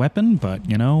weapon, but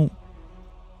you know,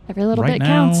 Every little right bit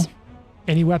now, counts.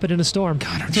 Any weapon in a storm.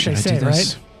 God, That's what should they I say, do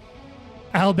this?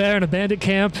 right? Owlbear in a bandit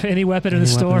camp. Any weapon in a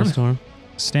Any weapon storm. in a storm?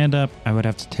 Stand up. I would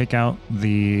have to take out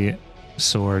the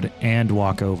sword and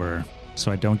walk over,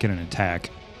 so I don't get an attack.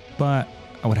 But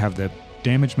I would have the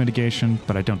damage mitigation,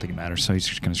 but I don't think it matters. So he's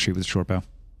just going to shoot with his short bow.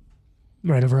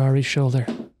 Right over Ari's shoulder.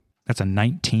 That's a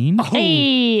 19. Oh,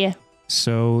 Hey,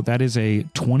 So that is a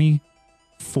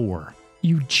 24.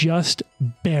 you just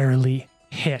barely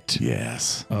hit.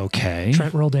 Yes. Okay.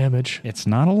 Trent, roll damage. It's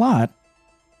not a lot,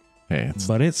 Hey, it's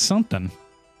but it's something.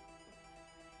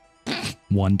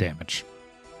 1 damage.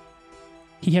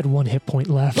 He had 1 hit point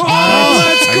left. Oh,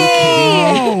 let's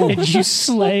go! And you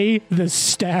slay the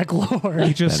Stag He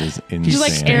Lord. just that is insane. just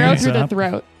like arrow stands through the up.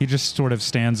 throat. He just sort of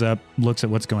stands up, looks at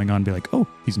what's going on, and be like, oh,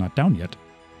 he's not down yet.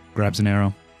 Grabs an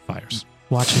arrow, fires.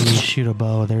 Watching me shoot a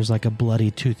bow, there's like a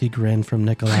bloody, toothy grin from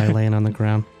Nikolai laying on the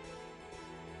ground.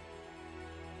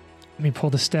 Let me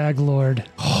pull the Stag Lord.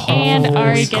 And Holy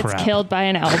Ari gets crap. killed by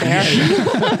an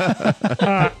owlbear.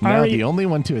 Now Ari, the only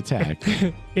one to attack.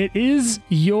 it is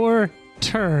your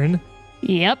turn.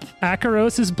 Yep.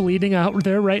 Akaros is bleeding out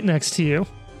there right next to you.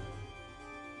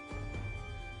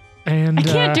 And I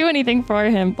can't do anything for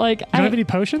him. Like you don't have any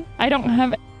potion? I don't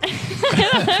have I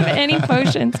don't have any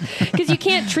potions because you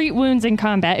can't treat wounds in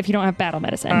combat if you don't have battle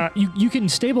medicine. You can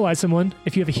stabilize someone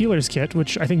if you have a healer's kit,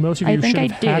 which I think most of I you think should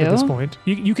I have had at this do. point.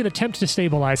 You can attempt to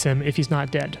stabilize him if he's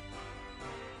not dead.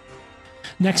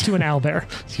 Next to an owlbear.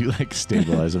 You like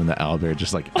stabilize him, and the owlbear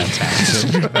just like attacks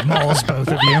him. Mauls both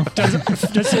of you.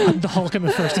 Just the Hulk in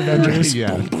the first Avengers.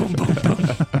 Yeah.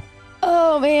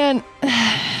 Oh man.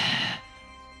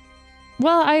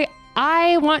 Well,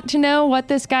 I want to know what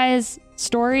this guy's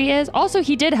story is. Also,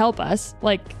 he did help us.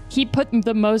 Like he put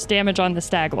the most damage on the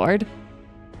Stag Lord.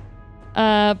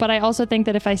 But I also think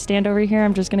that if I stand over here,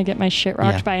 I'm just gonna get my shit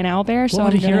rocked Yeah. by an owlbear. So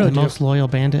What would I'm a hero gonna, The most loyal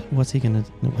bandit? What's he gonna?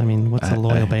 I mean, what's a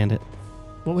loyal bandit?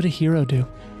 What would a hero do?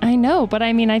 I know, but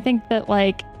I mean, I think that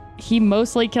like he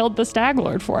mostly killed the Stag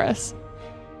Lord for us.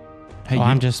 Hey,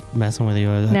 I'm just messing with you.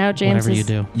 Now James Whatever you is-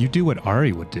 do. you do what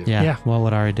Ari would do. Yeah. Yeah. What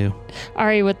would Ari do?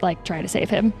 Ari would like try to save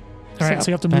him. All right,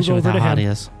 so you have to move Especially with over how to hot he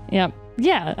him. is. Yep.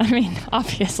 Yeah. I mean,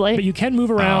 obviously. But you can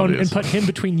move around and Obvious. put him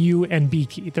between you and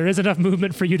Beaky. There is enough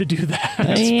movement for you to do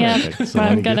that. Yep. perfect. So when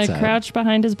I'm he gonna gets out- crouch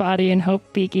behind his body and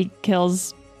hope Beaky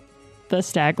kills the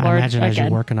Stag I Lord imagine as you're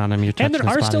again. working on him, you're And touching there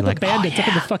his are still body the like, bandits up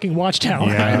in the fucking watchtower.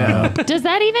 Yeah, I know. Does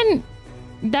that even?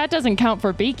 That doesn't count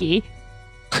for Beaky.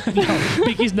 No,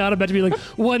 Beaky's not about to be like,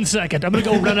 1 second, I'm gonna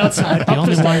go run outside, up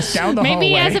only the ones- stairs, down the Maybe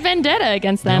he hallway. has a vendetta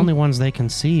against the them. only ones they can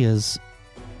see is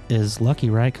Lucky,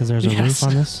 right? Because there's a Yes. roof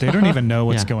on this. They don't even know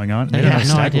what's Yeah. going on. They They don't know have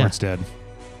no Stag idea. Lord's dead.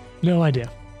 No idea.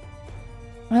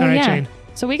 Oh, All right, yeah. Jane.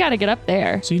 So we got to get up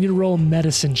there. So you need to roll a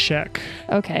medicine check.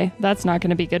 Okay, that's not going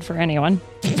to be good for anyone.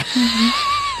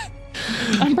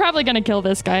 I'm probably going to kill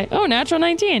this guy. Oh, natural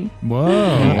 19.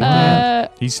 Whoa.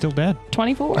 He's still dead.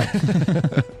 24.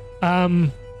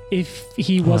 If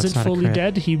he Oh, wasn't that's not a fully crit.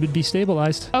 dead, he would be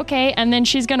stabilized. Okay, and then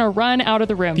she's going to run out of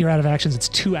the room. You're out of actions. It's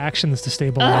 2 actions to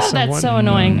stabilize Oh, someone. that's so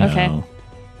annoying. No. Okay. Oh,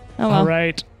 well. All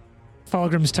right.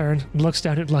 Falgrim's turn. Looks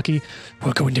down at Lucky.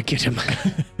 We're going to get him.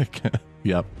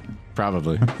 Yep.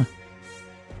 Probably.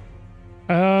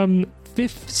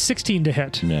 16 to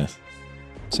hit. Miss.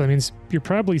 So that means you're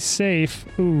probably safe.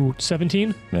 Ooh,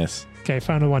 17? Miss. Okay,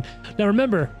 found a 1. Now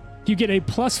remember, you get a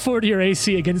 +4 to your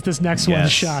AC against this next one's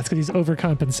Yes. shots because he's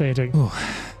overcompensating.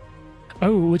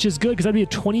 Oh, which is good because that'd be a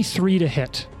 23 to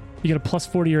hit. You get a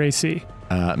 +4 to your AC.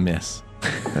 Miss.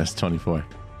 That's 24.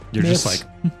 You're Miss. just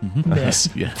like, Miss.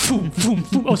 Yeah. Boom, boom,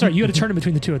 boom. Oh, sorry. You had to turn in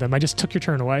between the two of them. I just took your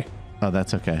turn away. Oh,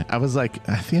 that's okay. I was like,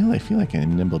 I feel like a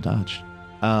nimble dodge.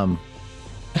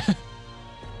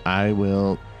 I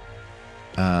will.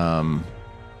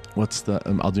 What's the?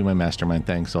 I'll do my mastermind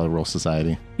thing. So I'll roll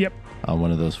society. Yep. On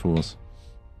one of those fools.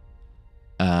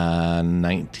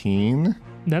 19.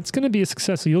 That's going to be a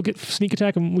success. So you'll get sneak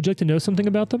attack. And would you like to know something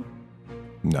about them?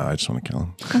 No, I just want to kill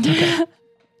him.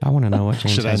 I want to know what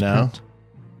James Should I has know? prepped.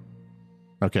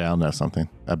 Okay, I'll know something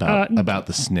about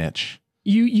the snitch.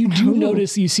 You do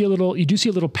notice you do see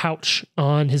a little pouch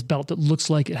on his belt that looks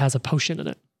like it has a potion in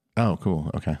it. Oh, cool.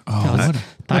 Okay. oh, I what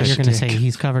thought you were going to say dick.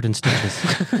 he's covered in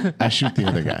stitches. I shoot the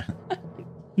other guy.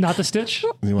 Not the Stitch?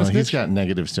 Well, he's got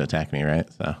negatives to attack me, right?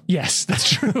 So, Yes, that's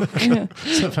true.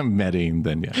 so if I'm medding,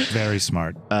 then yeah. Very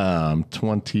smart.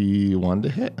 21 to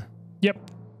hit. Yep.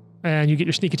 And you get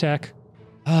your sneak attack.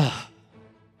 All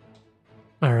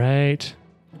right.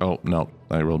 Oh no,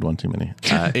 I rolled one too many.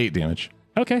 8 damage.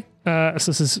 Okay. So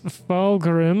this is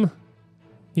Falgrim.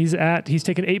 He's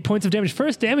taken 8 points of damage.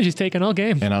 First damage he's taken all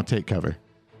game. And I'll take cover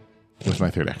with my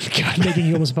third action. God, making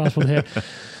you almost impossible to hit.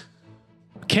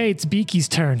 Okay, it's Beaky's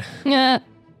turn. Yeah.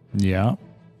 Yeah.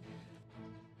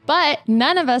 But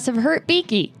none of us have hurt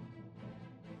Beaky.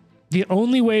 The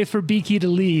only way for Beaky to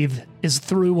leave is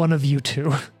through one of you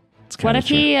two. It's What kinda if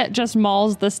true. he just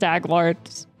mauls the Stag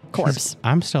Lord's corpse?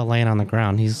 I'm still laying on the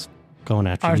ground. He's going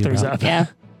after you. Arthur's bro. up. Yeah.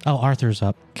 Oh, Arthur's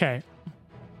up. Okay.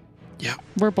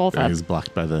 We're both up. He's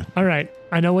blocked by the. All right.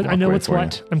 I know Walk away what's for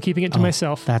what. I'm keeping it to Oh,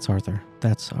 myself. That's Arthur.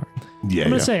 That's sorry. Yeah. I'm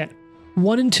going to say it.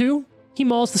 1 and 2, he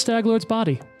mauls the Stag Lord's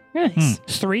body. Nice.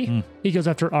 3, he goes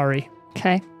after Ari.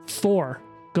 Okay. 4,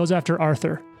 goes after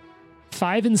Arthur.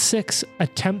 5 and 6,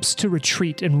 attempts to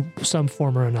retreat in some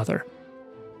form or another.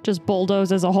 Just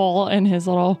bulldozes a hole in his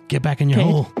little Get back in your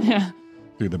cage. hole. Yeah.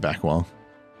 Through the back wall.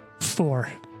 4.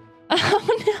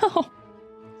 Oh no.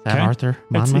 Is that Okay. Arthur?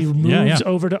 And so he Monmouth? moves Yeah.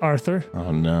 over to Arthur.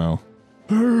 Oh no.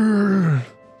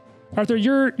 Arthur,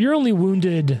 you're only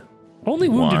wounded Only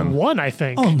wounded one, I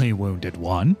think. Only wounded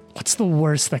one. What's the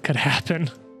worst that could happen?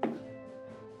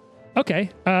 Okay.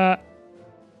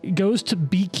 Goes to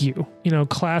beak you.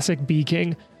 Classic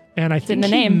beaking. And I think the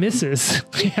he name. misses.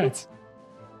 Yeah,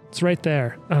 it's right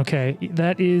there. Okay.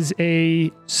 That is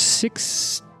a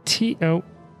 16. Oh.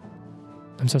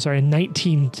 I'm so sorry. A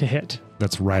 19 to hit.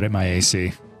 That's right at my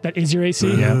AC. That is your AC?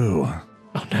 Yeah.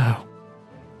 Oh, no.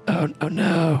 Oh,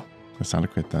 no. That's not a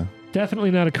crit, though.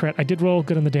 Definitely not a crit. I did roll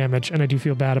good on the damage, and I do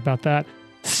feel bad about that.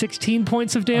 16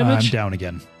 points of damage. I'm down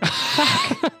again.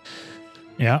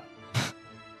 Yeah.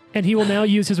 And he will now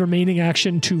use his remaining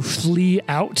action to flee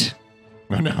out.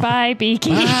 Oh, no. Bye,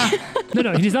 Beaky.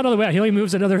 No, he's not all the way out. He only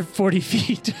moves another 40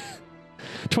 feet.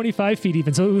 25 feet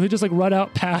even. So he'll just run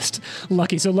out past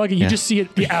Lucky. So Lucky, you just see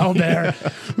it, the owlbear.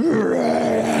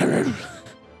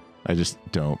 I just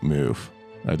don't move.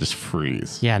 I just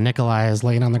freeze. Yeah, Nikolai is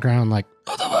laying on the ground like,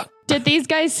 Did these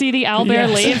guys see the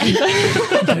owlbear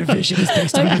leave? Their vision is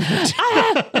based on movement.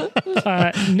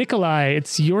 Nikolai,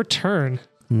 it's your turn.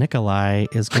 Nikolai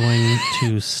is going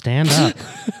to stand up,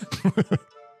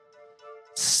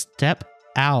 step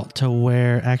out to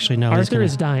where, actually, no. Arthur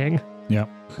is dying. Yep.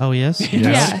 Oh, he is?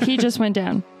 Yeah, he just went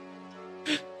down.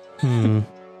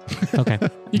 Okay.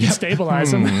 You can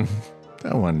stabilize him.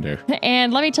 I wonder.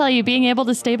 And let me tell you, being able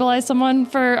to stabilize someone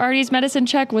for Artie's medicine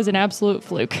check was an absolute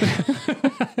fluke.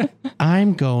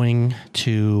 I'm going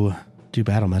to do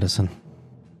battle medicine.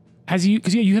 Because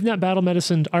you have not battle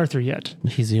medicined Arthur yet.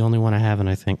 He's the only one I haven't,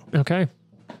 I think. Okay.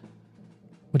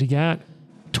 What do you got?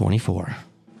 24.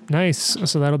 Nice.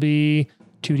 So that'll be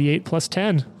 2d8 plus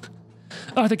 10.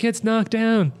 Arthur gets knocked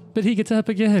down, but he gets up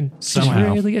again. Somehow.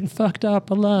 He's really getting fucked up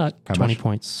a lot. How 20 much?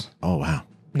 points. Oh, wow.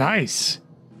 Nice.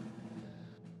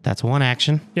 That's one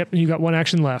action. Yep, and you got one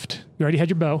action left. You already had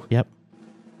your bow. Yep.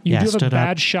 You Yeah, do have a stood bad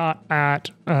up. shot at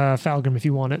Falgrim if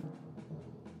you want it.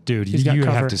 Dude, He's got you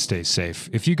cover. have to stay safe.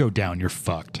 If you go down, you're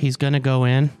fucked. He's going to go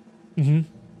in Mm-hmm.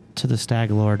 to the Stag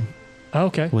Lord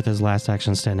Okay. with his last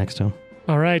action, stand next to him.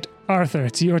 All right, Arthur,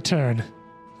 it's your turn.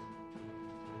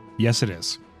 Yes, it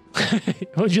is.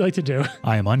 What would you like to do?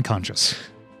 I am unconscious.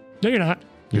 No, you're not.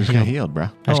 You just got healed, bro. I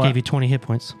just Oh, gave you 20 hit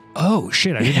points. Oh,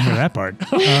 shit. I didn't hear that part.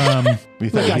 We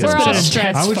thought guys, you we're had all some-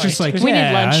 stressed. I was just like, We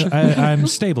need lunch. I'm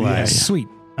stabilized. Yeah. Sweet.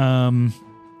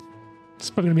 It's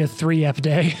probably going to be a 3-ep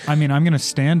day. I mean, I'm going to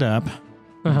stand up,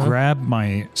 Uh-huh. grab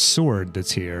my sword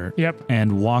that's here, Yep.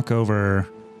 and walk over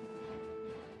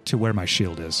to where my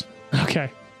shield is. Okay.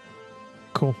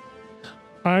 Cool.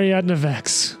 Ariadne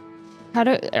Vex. Are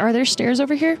there stairs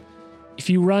over here? If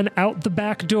you run out the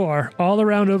back door, all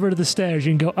around over to the stairs,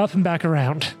 you can go up and back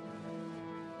around.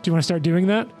 Do you want to start doing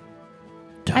that?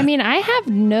 I mean, I have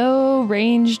no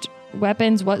ranged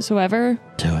weapons whatsoever.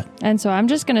 Do it. And so I'm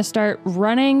just going to start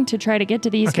running to try to get to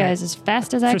these Okay. guys as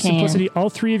fast as I For can. simplicity, all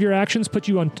 3 of your actions put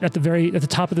you at the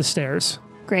top of the stairs.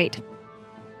 Great.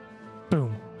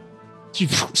 Boom. You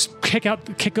kick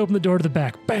open the door to the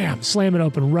back. Bam! Slam it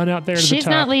open. Run out there to the top. She's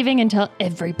not leaving until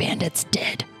every bandit's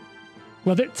dead.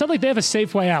 Well, it sounds like they have a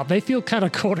safe way out. They feel kind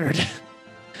of cornered.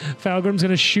 Falgrim's going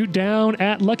to shoot down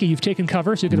at Lucky. You've taken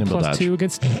cover, so you get a Nimble plus dodge. 2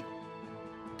 against...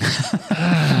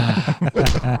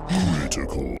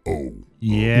 Critical. Oh,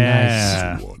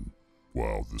 Yeah. one.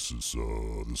 Wow, this is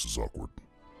awkward.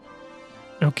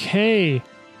 Okay.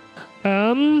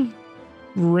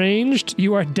 Ranged,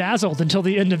 you are dazzled until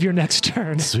the end of your next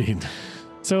turn. Sweet.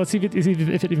 So let's see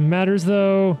if it even matters,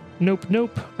 though. Nope.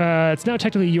 It's now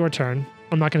technically your turn.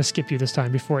 I'm not going to skip you this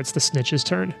time before it's the snitch's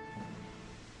turn.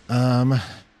 I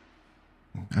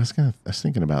was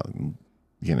thinking about,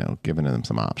 giving them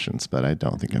some options, but I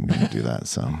don't think I'm going to do that.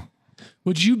 So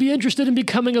Would you be interested in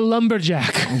becoming a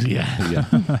lumberjack? yeah.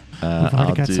 We've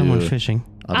already got someone fishing.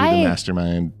 I'll do the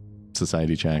mastermind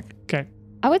society check. Okay.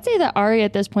 I would say that Ari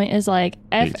at this point is like,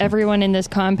 F 18. everyone in this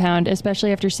compound,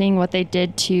 especially after seeing what they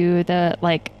did to the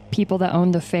people that own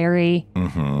the ferry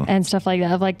and stuff like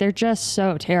that. Like, they're just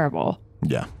so terrible.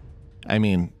 Yeah. I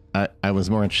mean, I was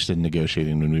more interested in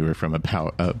negotiating when we were from a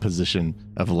position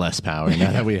of less power.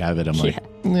 Now that we have it, I'm like,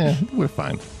 yeah, we're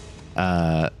fine.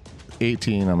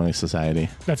 18 on my society.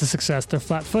 That's a success. They're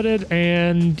flat-footed,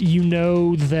 and you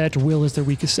know that will is their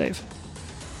weakest save.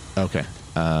 Okay.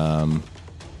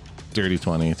 Dirty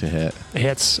 20 to hit. It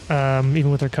hits,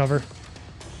 even with their cover.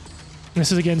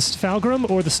 This is against Falgrim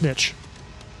or the snitch?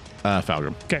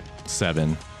 Falgrim. Okay.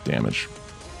 7 damage.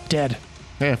 Dead.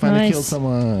 Hey, I finally Nice. killed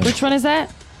someone. Which one is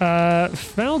that?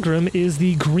 Falgrim is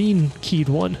the green keyed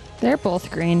one. They're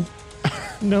both green.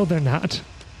 No, they're not.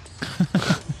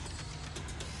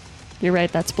 You're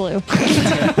right, that's blue.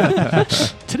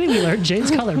 Today we learned Jane's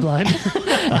colorblind.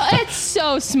 It's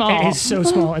so small. It is so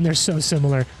small, and they're so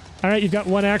similar. All right, you've got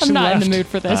one action I'm not left. in the mood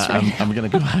for this right now. I'm going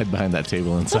to go hide behind that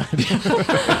table inside.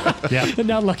 And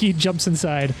now Lucky jumps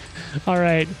inside. All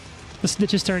right. The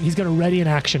Snitch's turn. He's going to ready an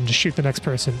action to shoot the next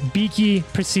person. Beaky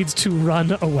proceeds to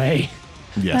run away.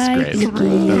 Yes, Bye, great. Beaky.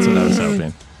 That's what I was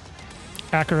hoping.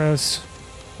 Akaros.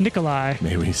 Nikolai.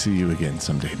 May we see you again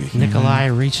someday, Beaky. Nikolai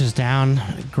reaches down,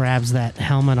 grabs that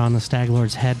helmet on the Stag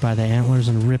Lord's head by the antlers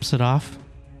and rips it off.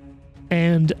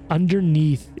 And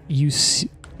underneath, you see...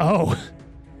 Oh.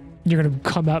 You're going to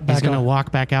come out back He's going to on.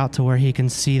 walk back out to where he can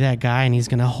see that guy, and he's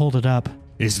going to hold it up.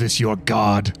 Is this your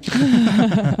god?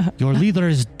 Your leader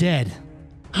is dead.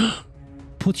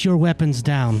 Put your weapons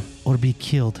down or be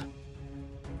killed.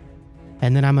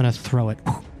 And then I'm going to throw it.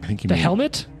 I think you The mean-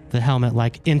 helmet? The helmet,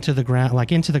 like into the ground,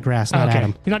 like into the grass, not okay. at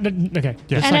him. You're not, okay.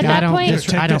 Yes. And Like, at that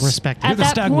point, I don't respect You're it. at the that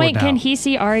Stag point, Lord can now. he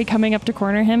see Ari coming up to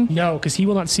corner him? No, because he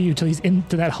will not see you until he's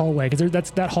into that hallway,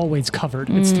 because that hallway's covered.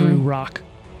 It's through rock.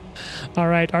 All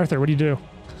right, Arthur, what do you do?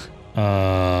 Pick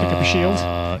up your shield?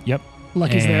 Yep.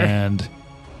 Lucky's there. And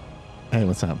Hey,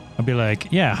 what's up? I'll be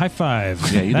like, yeah, high five.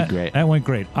 Yeah, you did That- great. That went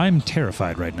great. I'm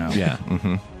terrified right now. Yeah.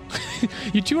 Mm-hmm.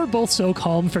 You two are both so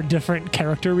calm for different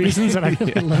character reasons, and I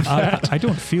really love that. I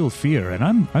don't feel fear, and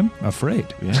I'm afraid.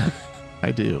 Yeah.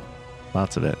 I do.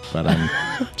 Lots of it. But I'm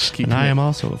just keeping And I it, am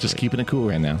also just afraid. keeping it cool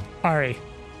right now. Ari,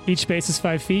 each space is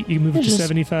 5 feet. You move it to Just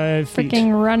 75 feet.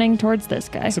 Freaking running towards this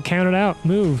guy. So count it out.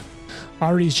 Move.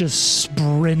 Ari's just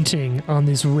sprinting on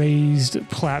this raised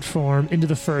platform into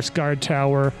the first guard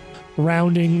tower,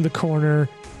 rounding the corner,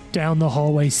 down the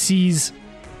hallway, sees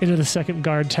into the second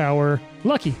guard tower.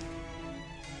 Lucky.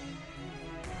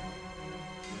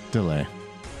 Delay.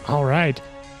 All right.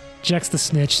 Jack's the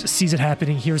Snitch, sees it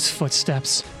happening, hears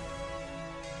footsteps.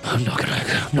 I'm not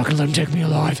gonna let him take me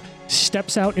alive.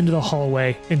 Steps out into the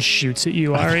hallway and shoots at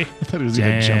you, Ari. I thought it was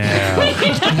going to jump.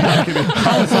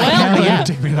 Hell yeah.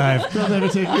 Take me alive. They'll never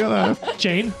take me alive.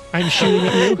 Jane, I'm shooting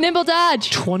at you. Nimble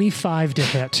dodge. 25 to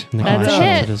hit. Nikolai That's a shows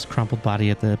hit. at his crumpled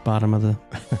body at the bottom of the...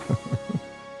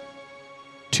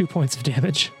 2 points of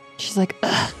damage. She's like,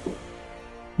 ugh.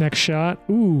 Next shot.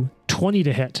 Ooh, 20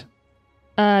 to hit.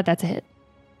 That's a hit.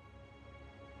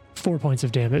 4 points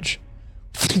of damage.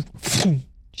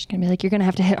 She's gonna be like, you're gonna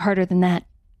have to hit harder than that.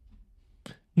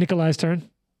 Nikolai's turn.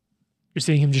 You're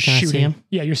seeing him just Can I see shooting. him?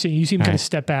 Yeah, you see him All kind of right.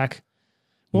 step back.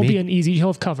 Won't be Me- an easy. He'll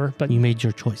have cover, but You made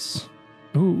your choice.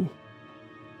 ooh,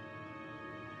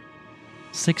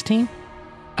 16?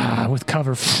 with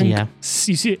cover. Yeah.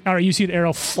 You see, all right, you see an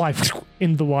arrow fly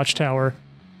into the watchtower.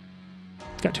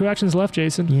 Got 2 actions left,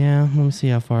 Jason. Yeah, let me see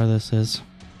how far this is.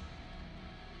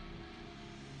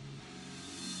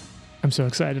 I'm so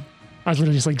excited. I was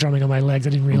literally just like drumming on my legs. I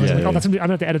didn't realize. Yeah, like, yeah. I'm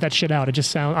gonna have to edit that shit out. It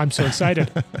just sound. I'm so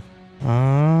excited.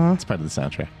 It's part of the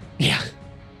soundtrack. Yeah.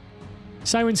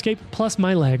 Sirenscape plus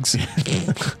my legs.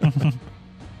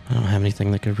 I don't have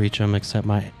anything that could reach him except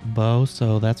my bow,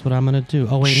 so that's what I'm going to do.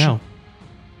 Oh, wait, no.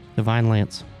 Divine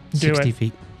Lance. Do 60 it.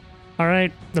 feet. All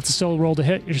right, that's a solo roll to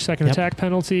hit. Your second Yep. attack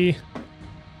penalty.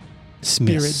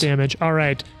 Spirit Miss. damage. All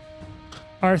right.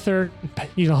 Arthur,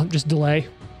 you know, just delay.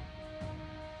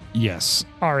 Yes.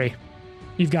 Ari,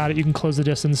 you've got it. You can close the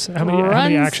distance. How many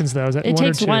Runs. actions, though? Is that It one or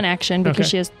takes two? one action because Okay.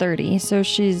 she has 30. So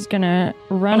she's gonna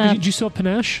Oh, run up. did you still have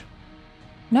panache?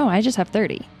 No, I just have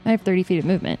 30. I have 30 feet of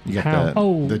movement. You got How? the,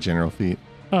 Oh. the general feet.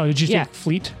 Oh, did you Yeah. take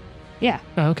fleet? Yeah,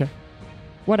 Oh, okay.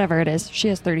 whatever it is. She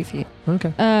has 30 feet.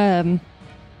 Okay.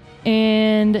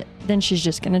 And then she's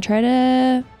just gonna try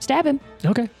to stab him.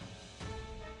 Okay.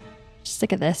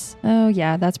 Sick of this. Oh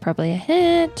yeah, that's probably a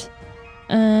hit.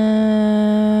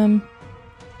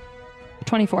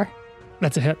 24.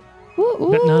 That's a hit, Ooh,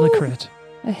 but not a ooh. crit.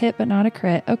 A hit, but not a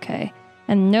crit. Okay.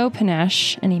 And no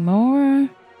panache anymore.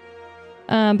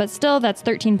 But still, that's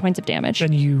 13 points of damage.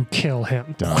 Then you kill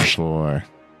him. Done for.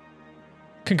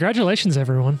 Congratulations,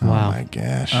 everyone. Wow. Oh my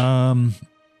gosh.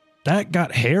 That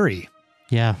got hairy.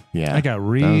 Yeah. yeah. That got was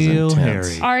real intense.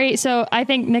 hairy. All right, so I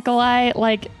think Nikolai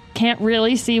can't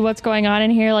really see what's going on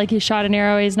in here. Like he shot an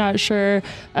arrow, he's not sure.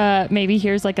 Maybe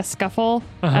here's like a scuffle,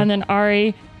 Uh-huh. and then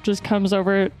Ari just comes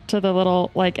over to the little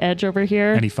edge over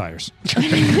here. And he fires.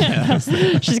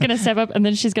 She's gonna step up, and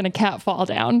then she's gonna cat fall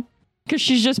down because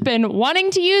she's just been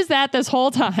wanting to use that this whole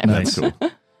time. Nice. Cool.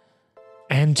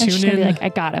 And And she's tune gonna be in like, I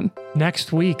got him.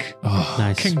 next week. Oh,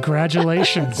 Nice.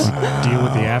 Congratulations. deal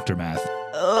with the aftermath.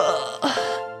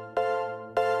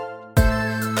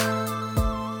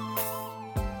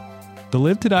 The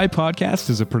Live to Die podcast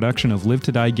is a production of Live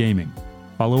to Die Gaming.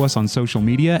 Follow us on social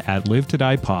media at Live to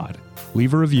Die Pod.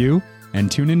 Leave a review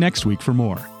and tune in next week for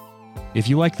more. If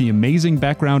you like the amazing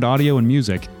background audio and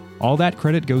music, all that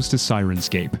credit goes to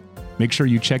Sirenscape. Make sure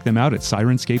you check them out at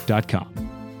sirenscape.com.